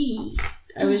IMDb,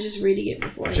 I was just reading it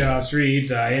before. Joss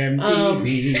reads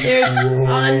IMDb. There's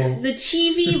on the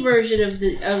TV version of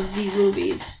these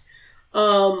movies,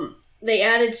 they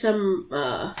added some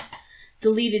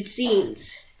deleted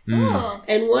scenes. Oh.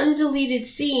 And one deleted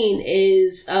scene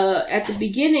is at the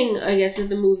beginning, I guess, of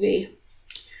the movie.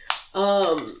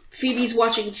 Phoebe's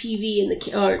watching TV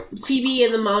Phoebe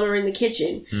and the mom are in the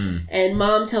kitchen, and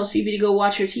mom tells Phoebe to go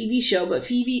watch her TV show, but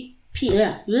Phoebe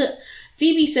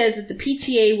says that the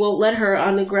PTA won't let her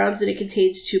on the grounds that it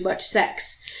contains too much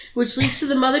sex, which leads to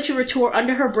the mother to retort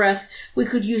under her breath, "We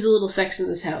could use a little sex in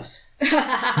this house." So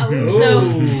I'm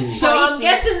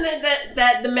guessing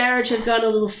that the marriage has gone a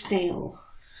little stale.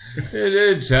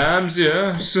 At times,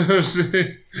 yeah. So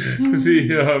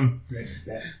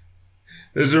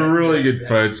there's a really good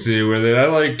fight scene with it. I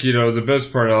like, the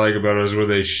best part I like about it is where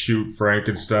they shoot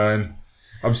Frankenstein.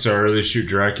 I'm sorry, they shoot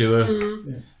Dracula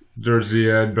towards the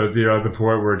end, but at the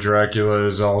point where Dracula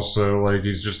is also like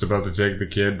he's just about to take the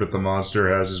kid, but the monster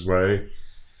has his way.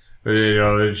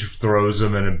 It throws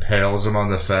him and impales him on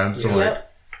the fence. I'm like,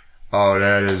 oh,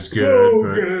 that is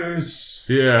good.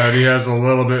 And he has a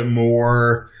little bit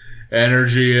more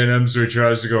energy in him, so he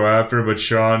tries to go after him, but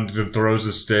Sean throws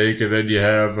a stake, and then you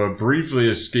have briefly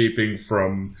escaping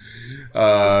from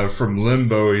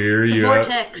limbo here. The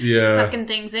vortex sucking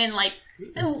things in, like.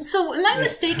 So, am I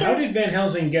mistaken? How did Van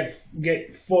Helsing get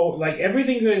full? Like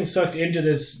everything getting sucked into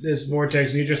this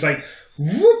vortex, and he just like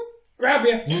whoop, grab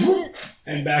you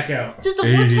and back out. Does the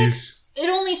vortex? It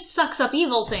only sucks up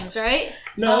evil things, right?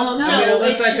 No.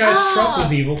 Unless that guy's truck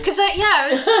was evil. Because I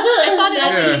thought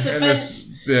it was.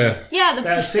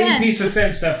 That same piece of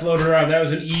fence that floated around, that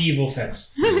was an evil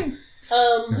fence.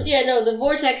 The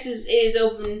vortex is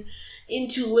open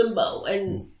into limbo,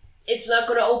 and it's not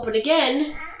going to open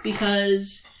again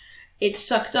because it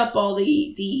sucked up all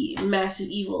the massive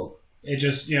evil. It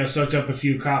just, sucked up a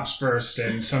few cops first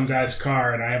and some guy's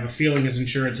car, and I have a feeling his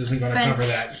insurance isn't going to cover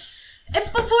that.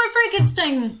 Before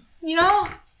Frankenstein, he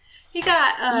got...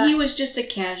 he was just a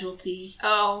casualty.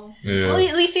 Oh. Yeah. Well,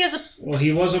 at least he has a... Well,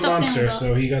 he was a monster,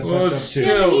 so he got sucked up too.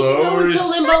 Go into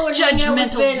limbo and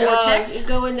judgmental vortex.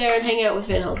 Go in there and hang out with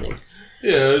Van Helsing.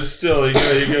 Yeah, it's still, he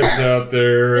gets out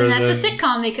there. And that's a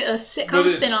sitcom,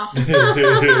 spinoff.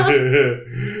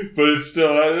 But it's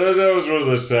still, that was one of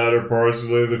the sadder parts.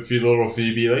 Like the little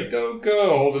Phoebe, like, don't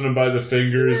go, holding him by the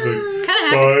fingers. Like, kind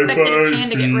of half expected his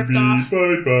hand to get ripped off.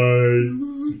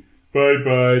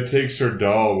 Bye-bye. Takes her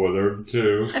doll with her,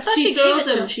 too. I thought she throws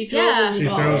him. She throws him the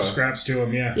doll. She throws scraps to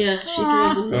him, yeah. Yeah, she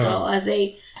throws him the doll as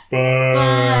a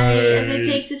bye. As I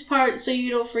take this part so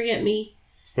you don't forget me.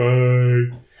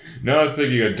 Bye. Now I'm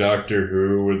thinking of Doctor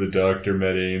Who, where the Doctor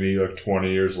met Amy like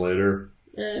 20 years later.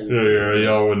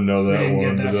 Y'all wouldn't know that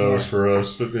one, but that was for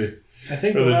us. But I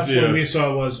think the last one we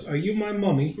saw was, Are You My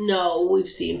Mummy? No, we've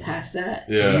seen past that.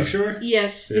 Yeah. Are you sure?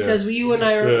 Yes, because you and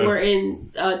I were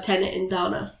in Tenet and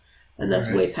Donna, and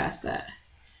that's way past that.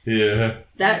 Yeah.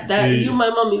 That You My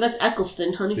Mummy, that's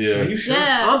Eccleston, honey. Yeah. Are you sure?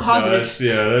 Yeah. I'm positive.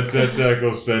 That's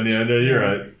Eccleston. Yeah, no, you're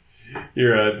right.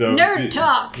 You're right, though. Nerd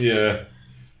talk. Yeah.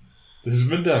 This has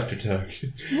been Doctor Talk.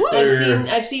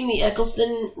 I've seen the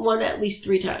Eccleston one at least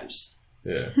 3 times.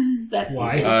 Yeah. That's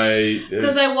why?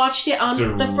 Because I watched it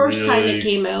on the first time it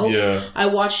came out. Yeah. I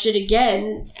watched it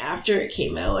again after it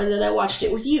came out, and then I watched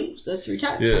it with you. So that's 3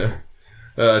 times. Yeah.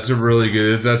 That's a really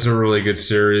good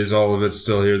series. All of it's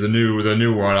still here. The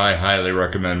new one I highly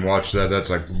recommend. Watch that. That's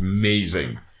like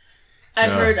amazing.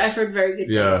 I've heard very good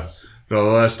things. Yeah. The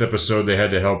last episode, they had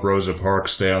to help Rosa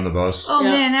Parks stay on the bus. Oh,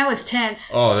 man, that was tense.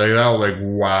 Oh, that was like,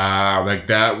 wow. Like,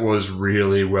 that was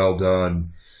really well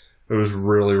done. It was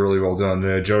really, really well done.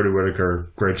 Jodie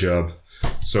Whittaker, great job.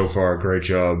 So far, great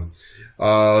job.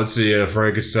 Let's see,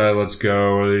 Frankenstein, let's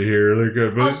go. Here, they're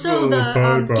good. But also,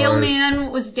 the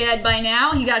Gilman was dead by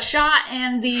now. He got shot,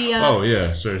 and the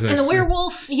sorry. And the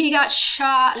werewolf, he got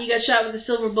shot. He got shot with a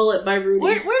silver bullet by Rudy.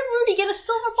 Where did Rudy get a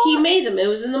silver bullet? He made them. It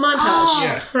was in the montage. Oh,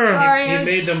 yeah. Sorry, he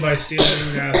made them by stealing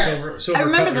silver I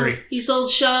remember cutlery. He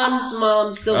sold Sean's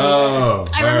mom's silver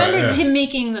bullet. I remember him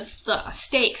making the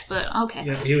steaks, but okay.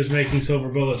 Yeah, he was making silver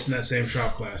bullets in that same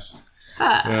shop class.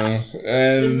 Yeah,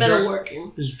 and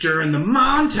metalworking. It's during the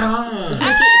montage.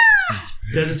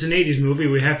 Because it's an 80s movie,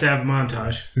 we have to have a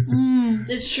montage.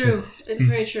 It's true. It's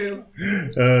very true.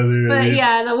 But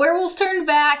yeah, the werewolf turned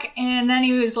back, and then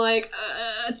he was like,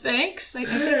 thanks.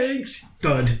 Thanks.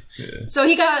 Thud. Yeah. So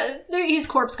his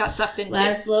corpse got sucked into.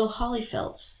 Laszlo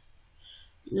Holyfeld.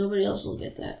 Nobody else will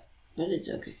get that, but it's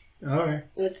okay. Alright.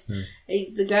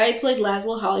 He's the guy who played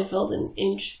Laszlo Holyfeld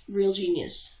in Real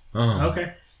Genius. Oh.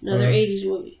 Okay. Another 80s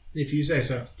movie. If you say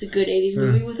so. It's a good 80s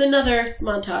movie with another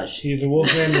montage. He's a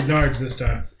wolfman with nards this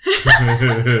time. Here,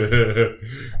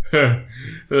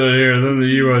 then the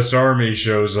U.S. Army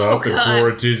shows up and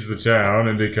quarantines the town,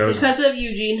 and because of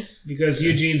Eugene. Because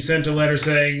Eugene sent a letter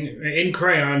saying, in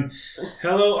crayon,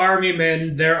 "Hello, Army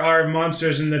men, there are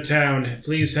monsters in the town.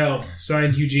 Please help."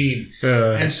 Signed, Eugene.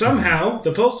 And somehow,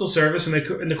 the Postal Service, in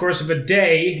the course of a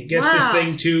day, gets this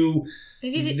thing to...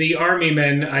 the Army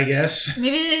men, I guess.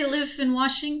 Maybe they live in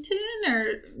Washington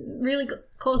or really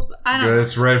close. I don't know.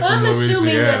 It's right from Louisiana. I'm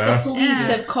assuming that the police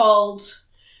have called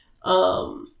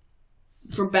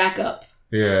for backup.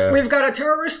 Yeah. We've got a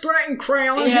terrorist threat in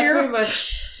Crayon here. Pretty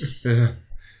much.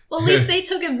 Well, at least they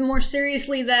took it more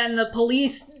seriously than the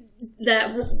police.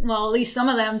 At least some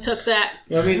of them took that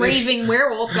raving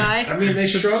werewolf guy. I mean, they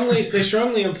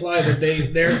strongly imply that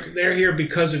they're here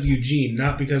because of Eugene,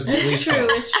 not because of the police.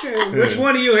 It's true. Which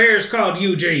one of you here is called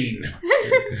Eugene?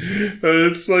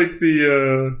 It's like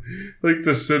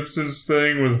the Simpsons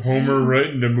thing with Homer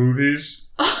writing the movies.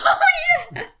 Oh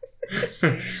yeah.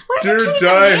 Dear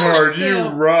Die Hard, you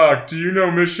rock. Do you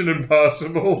know Mission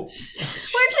Impossible?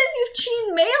 Where did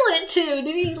Eugene mail it to?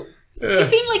 Did he?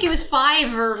 It seemed like he was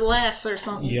 5 or less or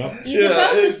something. Yep. He's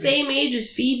about the same age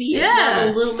as Phoebe.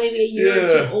 Yeah. Maybe a year or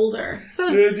two older. So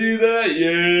do that,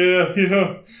 yeah.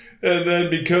 And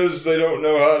then because they don't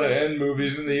know how to end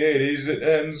movies in the 80s, it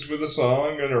ends with a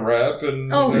song and a rap. And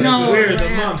we're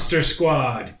the Monster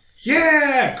Squad.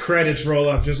 Yeah! Credits roll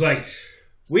up just like,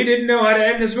 we didn't know how to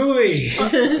end this movie.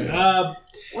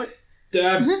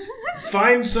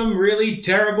 Find some really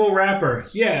terrible rapper.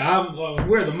 Yeah,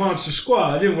 we're the Monster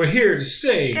Squad, and we're here to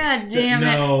say. God damn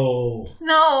it! No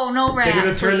rap. They're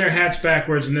gonna turn their hats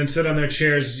backwards and then sit on their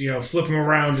chairs, flip them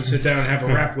around and sit down and have a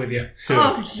rap with you.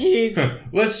 Oh, jeez.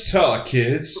 Let's talk,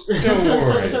 kids. Don't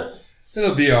worry,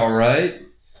 it'll be all right.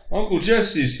 Uncle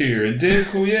Jesse's here, and Dan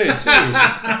Coulier too.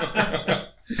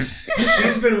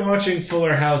 She's been watching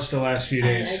Fuller House the last few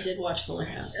days. I did watch Fuller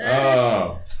House.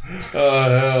 Oh,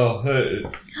 hell.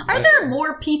 Are there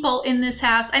more people in this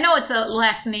house? I know it's a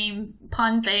last name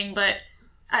pun thing, but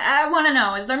I want to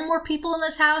know, is there more people in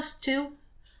this house, too?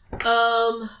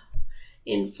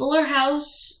 In Fuller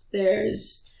House,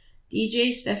 there's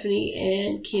DJ, Stephanie,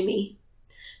 and Kimmy.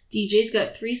 DJ's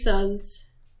got 3 sons.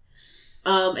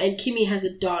 And Kimmy has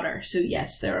a daughter. So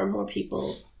yes, there are more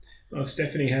people. Well,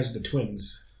 Stephanie has the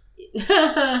twins.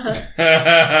 But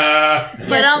Stephanie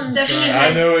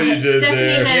I know what you did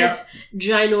Stephanie has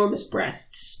ginormous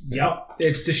breasts. Yep,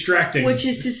 it's distracting. Which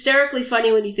is hysterically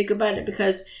funny when you think about it,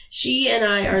 because she and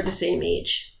I are the same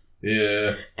age.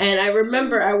 Yeah. And I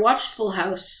remember I watched Full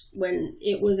House when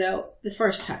it was out the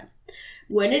first time.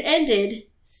 When it ended,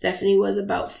 Stephanie was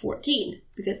about 14,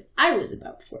 because I was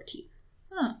about 14.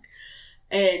 Huh.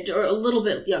 Or a little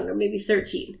bit younger, maybe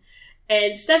 13.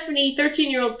 And Stephanie,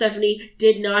 13-year-old Stephanie,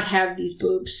 did not have these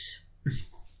boobs.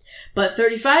 But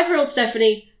 35-year-old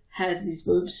Stephanie has these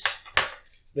boobs.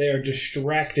 They are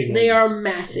distracting. They are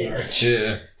massive.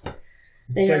 Yeah.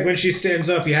 It's like when she stands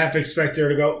up, you have to expect her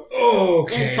to go, oh,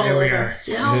 okay, there we are.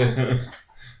 Yeah.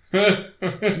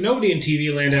 Nobody in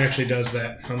TV land actually does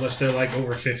that, unless they're like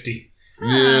over 50.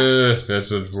 Yeah,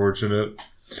 that's unfortunate.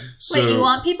 So, wait, you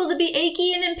want people to be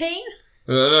achy and in pain?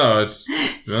 No, it's...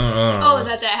 Oh,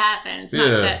 that happens.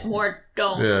 Not that more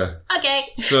don't. Yeah. Okay.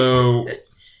 So,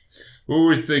 what were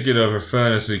we thinking of for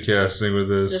fantasy casting with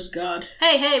this? Oh, God.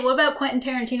 Hey, what about Quentin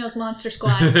Tarantino's Monster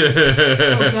Squad?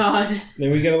 Oh, God.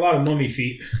 Then we get a lot of mummy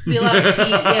feet. Be a lot of feet,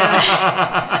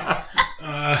 yeah.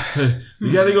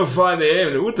 You gotta go find the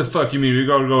ambulance. What the fuck you mean? You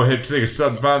gotta go ahead and take a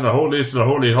step and find the holiest of the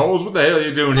holy holes? What the hell are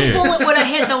you doing here? The bullet would have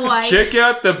hit the wife. Check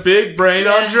out the big brain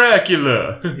on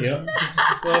Dracula. Yep.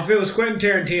 Well, if it was Quentin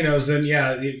Tarantino's, then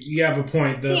yeah, you have a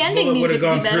point. The ending bullet would have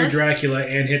gone music would be through better. Dracula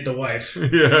and hit the wife.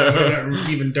 Yeah.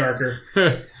 Even darker.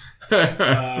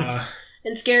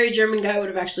 And scary German guy would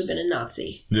have actually been a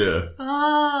Nazi. Yeah.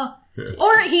 Oh.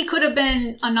 Or he could have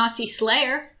been a Nazi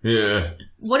slayer. Yeah.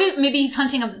 What if maybe he's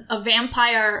hunting a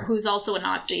vampire who's also a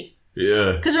Nazi?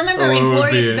 Yeah. Because remember,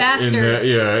 Inglourious Basterds.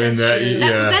 Was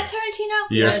that Tarantino?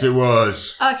 Yes, it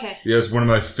was. Okay. Yes, one of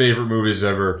my favorite movies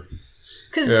ever.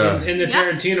 In the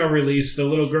Tarantino release, the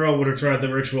little girl would have tried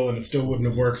the ritual and it still wouldn't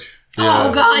have worked. Yeah.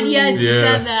 Oh, God, yes, you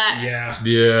said that. Yeah.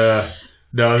 Yeah.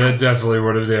 No, that definitely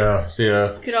would have, yeah.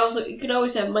 You could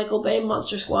always have Michael Bay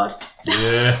Monster Squad.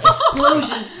 Yeah.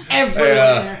 Explosions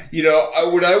everywhere.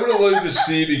 What I would have liked to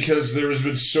see, because there's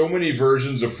been so many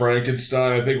versions of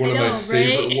Frankenstein, I think one of my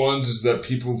favorite ones is that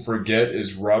people forget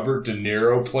is Robert De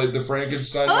Niro played the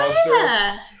Frankenstein monster.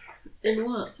 Yeah. In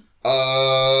what?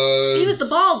 He was the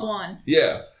bald one.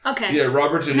 Yeah. Okay. Yeah,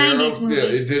 Robert De Niro. 90s movie. Yeah,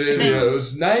 it did it. Yeah, it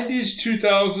was 90s,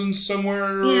 2000s,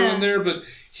 somewhere in there, but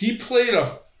he played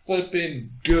a flipping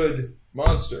good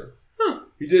monster.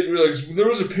 He did really. There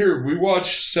was a period we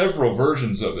watched several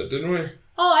versions of it, didn't we?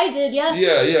 Oh, I did. Yes.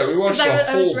 Yeah. We watched a whole bunch of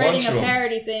them. I was writing a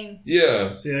parody thing.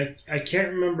 Yeah. See, I can't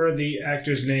remember the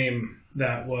actor's name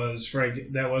that was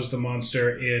the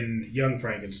monster in Young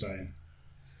Frankenstein.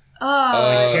 Oh.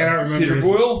 I cannot remember. Peter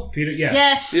Boyle? Peter. Yeah.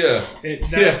 Yes. Yeah.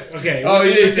 Okay. Oh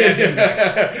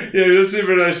yeah. That's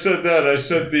even. I said that. I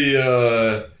said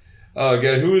the.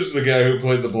 Guy. Who is the guy who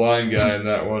played the blind guy in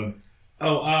that one?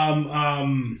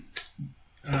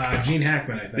 Gene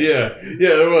Hackman, I think. Yeah,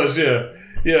 it was. Yeah,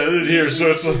 I didn't hear.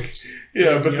 So it's like,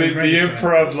 but the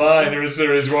improv line, it was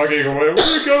there. He's walking away. Where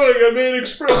are you going? I made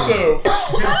espresso.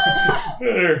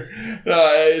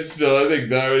 It's still. I think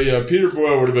that. Yeah, Peter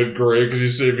Boyle would have been great because he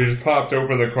just popped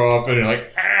open the coffin and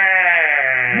like.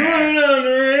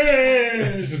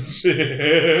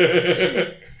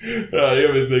 You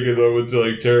have me thinking though with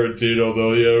like Tarantino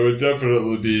though, it would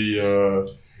definitely be it'd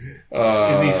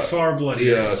be far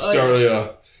bloodier.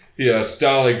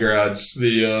 Stalingrad,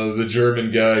 the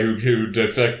German guy who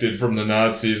defected from the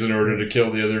Nazis in order to kill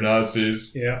the other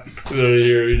Nazis. Yeah.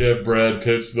 You'd have Brad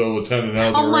Pitt's the Lieutenant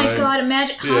Alderaan. Oh my God!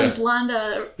 Imagine Hans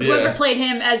Landa, whoever played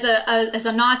him as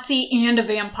a Nazi and a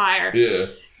vampire. Yeah.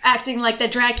 Acting like the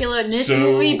Dracula in this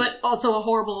movie, but also a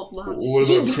horrible Nazi. What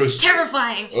about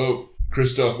terrifying. Oh,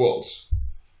 Christoph Waltz.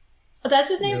 Oh, that's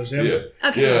his name? Yeah.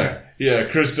 Okay. Yeah,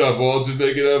 Christoph Waltz is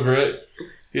making up, right?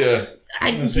 Yeah.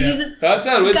 Wait for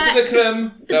the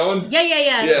creme. That one?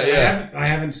 Yeah. I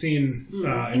haven't seen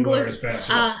Inglourious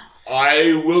Basterds.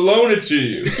 I will loan it to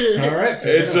you. All right.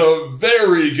 It's a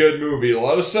very good movie. A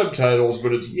lot of subtitles,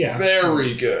 but it's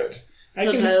very good.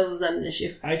 Subtitles is not an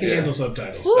issue. I can handle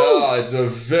subtitles. It's a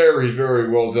very, very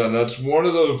well done. That's one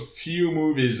of the few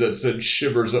movies that sent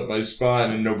shivers up my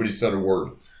spine and nobody said a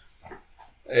word.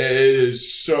 It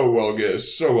is so well good.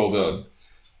 So well done.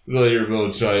 Your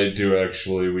Village, I do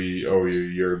actually. We owe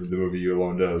you the movie you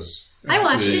loaned us. I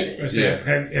watched it. Yeah.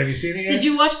 Have you seen it yet? Did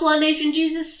you watch Blonde Asian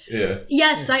Jesus? Yeah.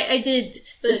 Yes, I did,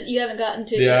 but you haven't gotten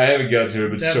to it. Yeah, I haven't got to it,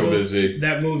 but so busy.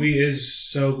 That movie is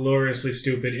so gloriously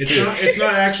stupid. It's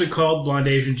not actually called Blonde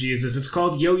Asian Jesus. It's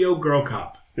called Yo-Yo Girl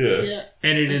Cop. Yeah.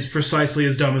 And it is precisely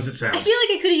as dumb as it sounds. I feel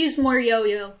like I could have used more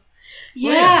yo-yo.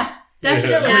 Yeah.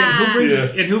 Definitely.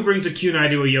 Yeah. Who brings a kunai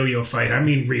to a yo-yo fight? I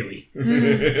mean, really. We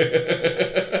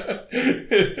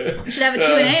should have a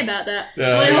Q&A about that.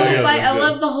 I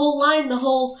love the whole line, the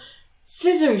whole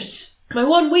scissors. My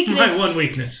one weakness. My one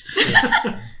weakness.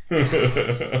 All right.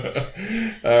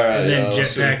 And then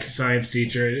jetpack science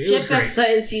teacher. It was great. Jetpack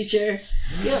science teacher.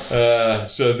 Yep.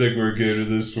 So I think we're good with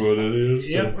this one.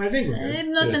 Yep, I think we're good. I have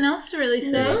nothing else to really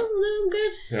say. No, I'm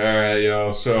good. All right,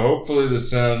 y'all. So hopefully the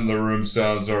sound in the room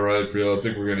sounds all right for y'all. I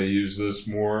think we're going to use this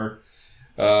more.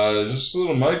 Just a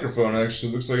little microphone,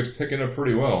 actually. Looks like it's picking up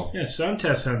pretty well. Yeah, sound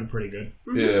test sounded pretty good.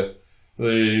 Mm-hmm. Yeah.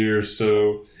 There,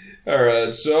 so... All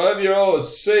right, so have you all a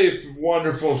safe,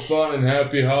 wonderful, fun, and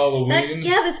happy Halloween.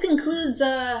 This concludes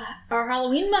our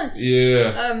Halloween month.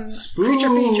 Yeah.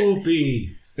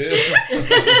 Spoopy.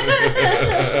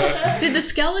 Did the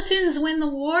skeletons win the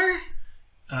war?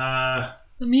 The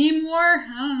meme war?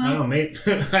 I don't know. Mate.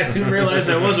 I didn't realize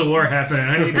there was a war happening.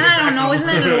 I don't know. Isn't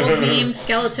that an old meme?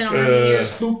 Skeleton army.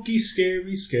 Spooky,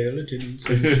 scary skeletons.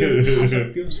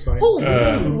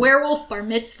 Werewolf bar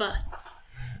mitzvah.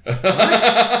 You've never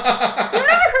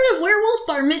heard of Werewolf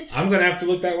Bar Mitzvah? I'm going to have to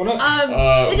look that one up.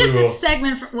 It's just a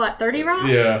segment from, 30 Rock?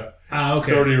 Yeah.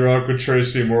 Okay. 30 Rock with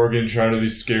Tracy Morgan trying to be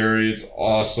scary. It's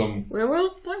awesome.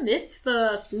 Werewolf Bar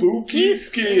Mitzvah. Spooky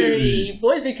scary.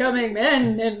 Boys becoming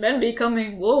men and men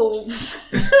becoming wolves.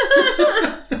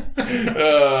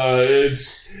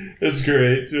 It's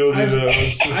great.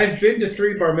 I've been to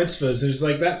 3 bar mitzvahs. There's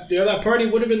like that. That party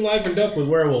would have been livened up with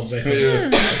werewolves, I think. Yeah.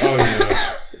 Oh,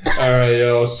 yeah. All right,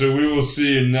 y'all. So we will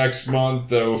see you next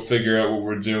month. We'll figure out what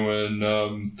we're doing.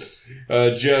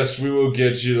 Jess, we will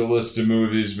get you the list of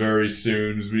movies very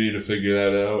soon. We need to figure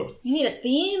that out. You need a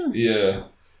theme? Yeah.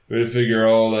 We need to figure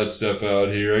all that stuff out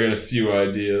here. I got a few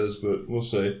ideas, but we'll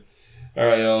see. All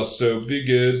right, y'all. So be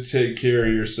good. Take care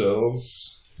of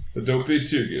yourselves. But don't be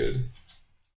too good.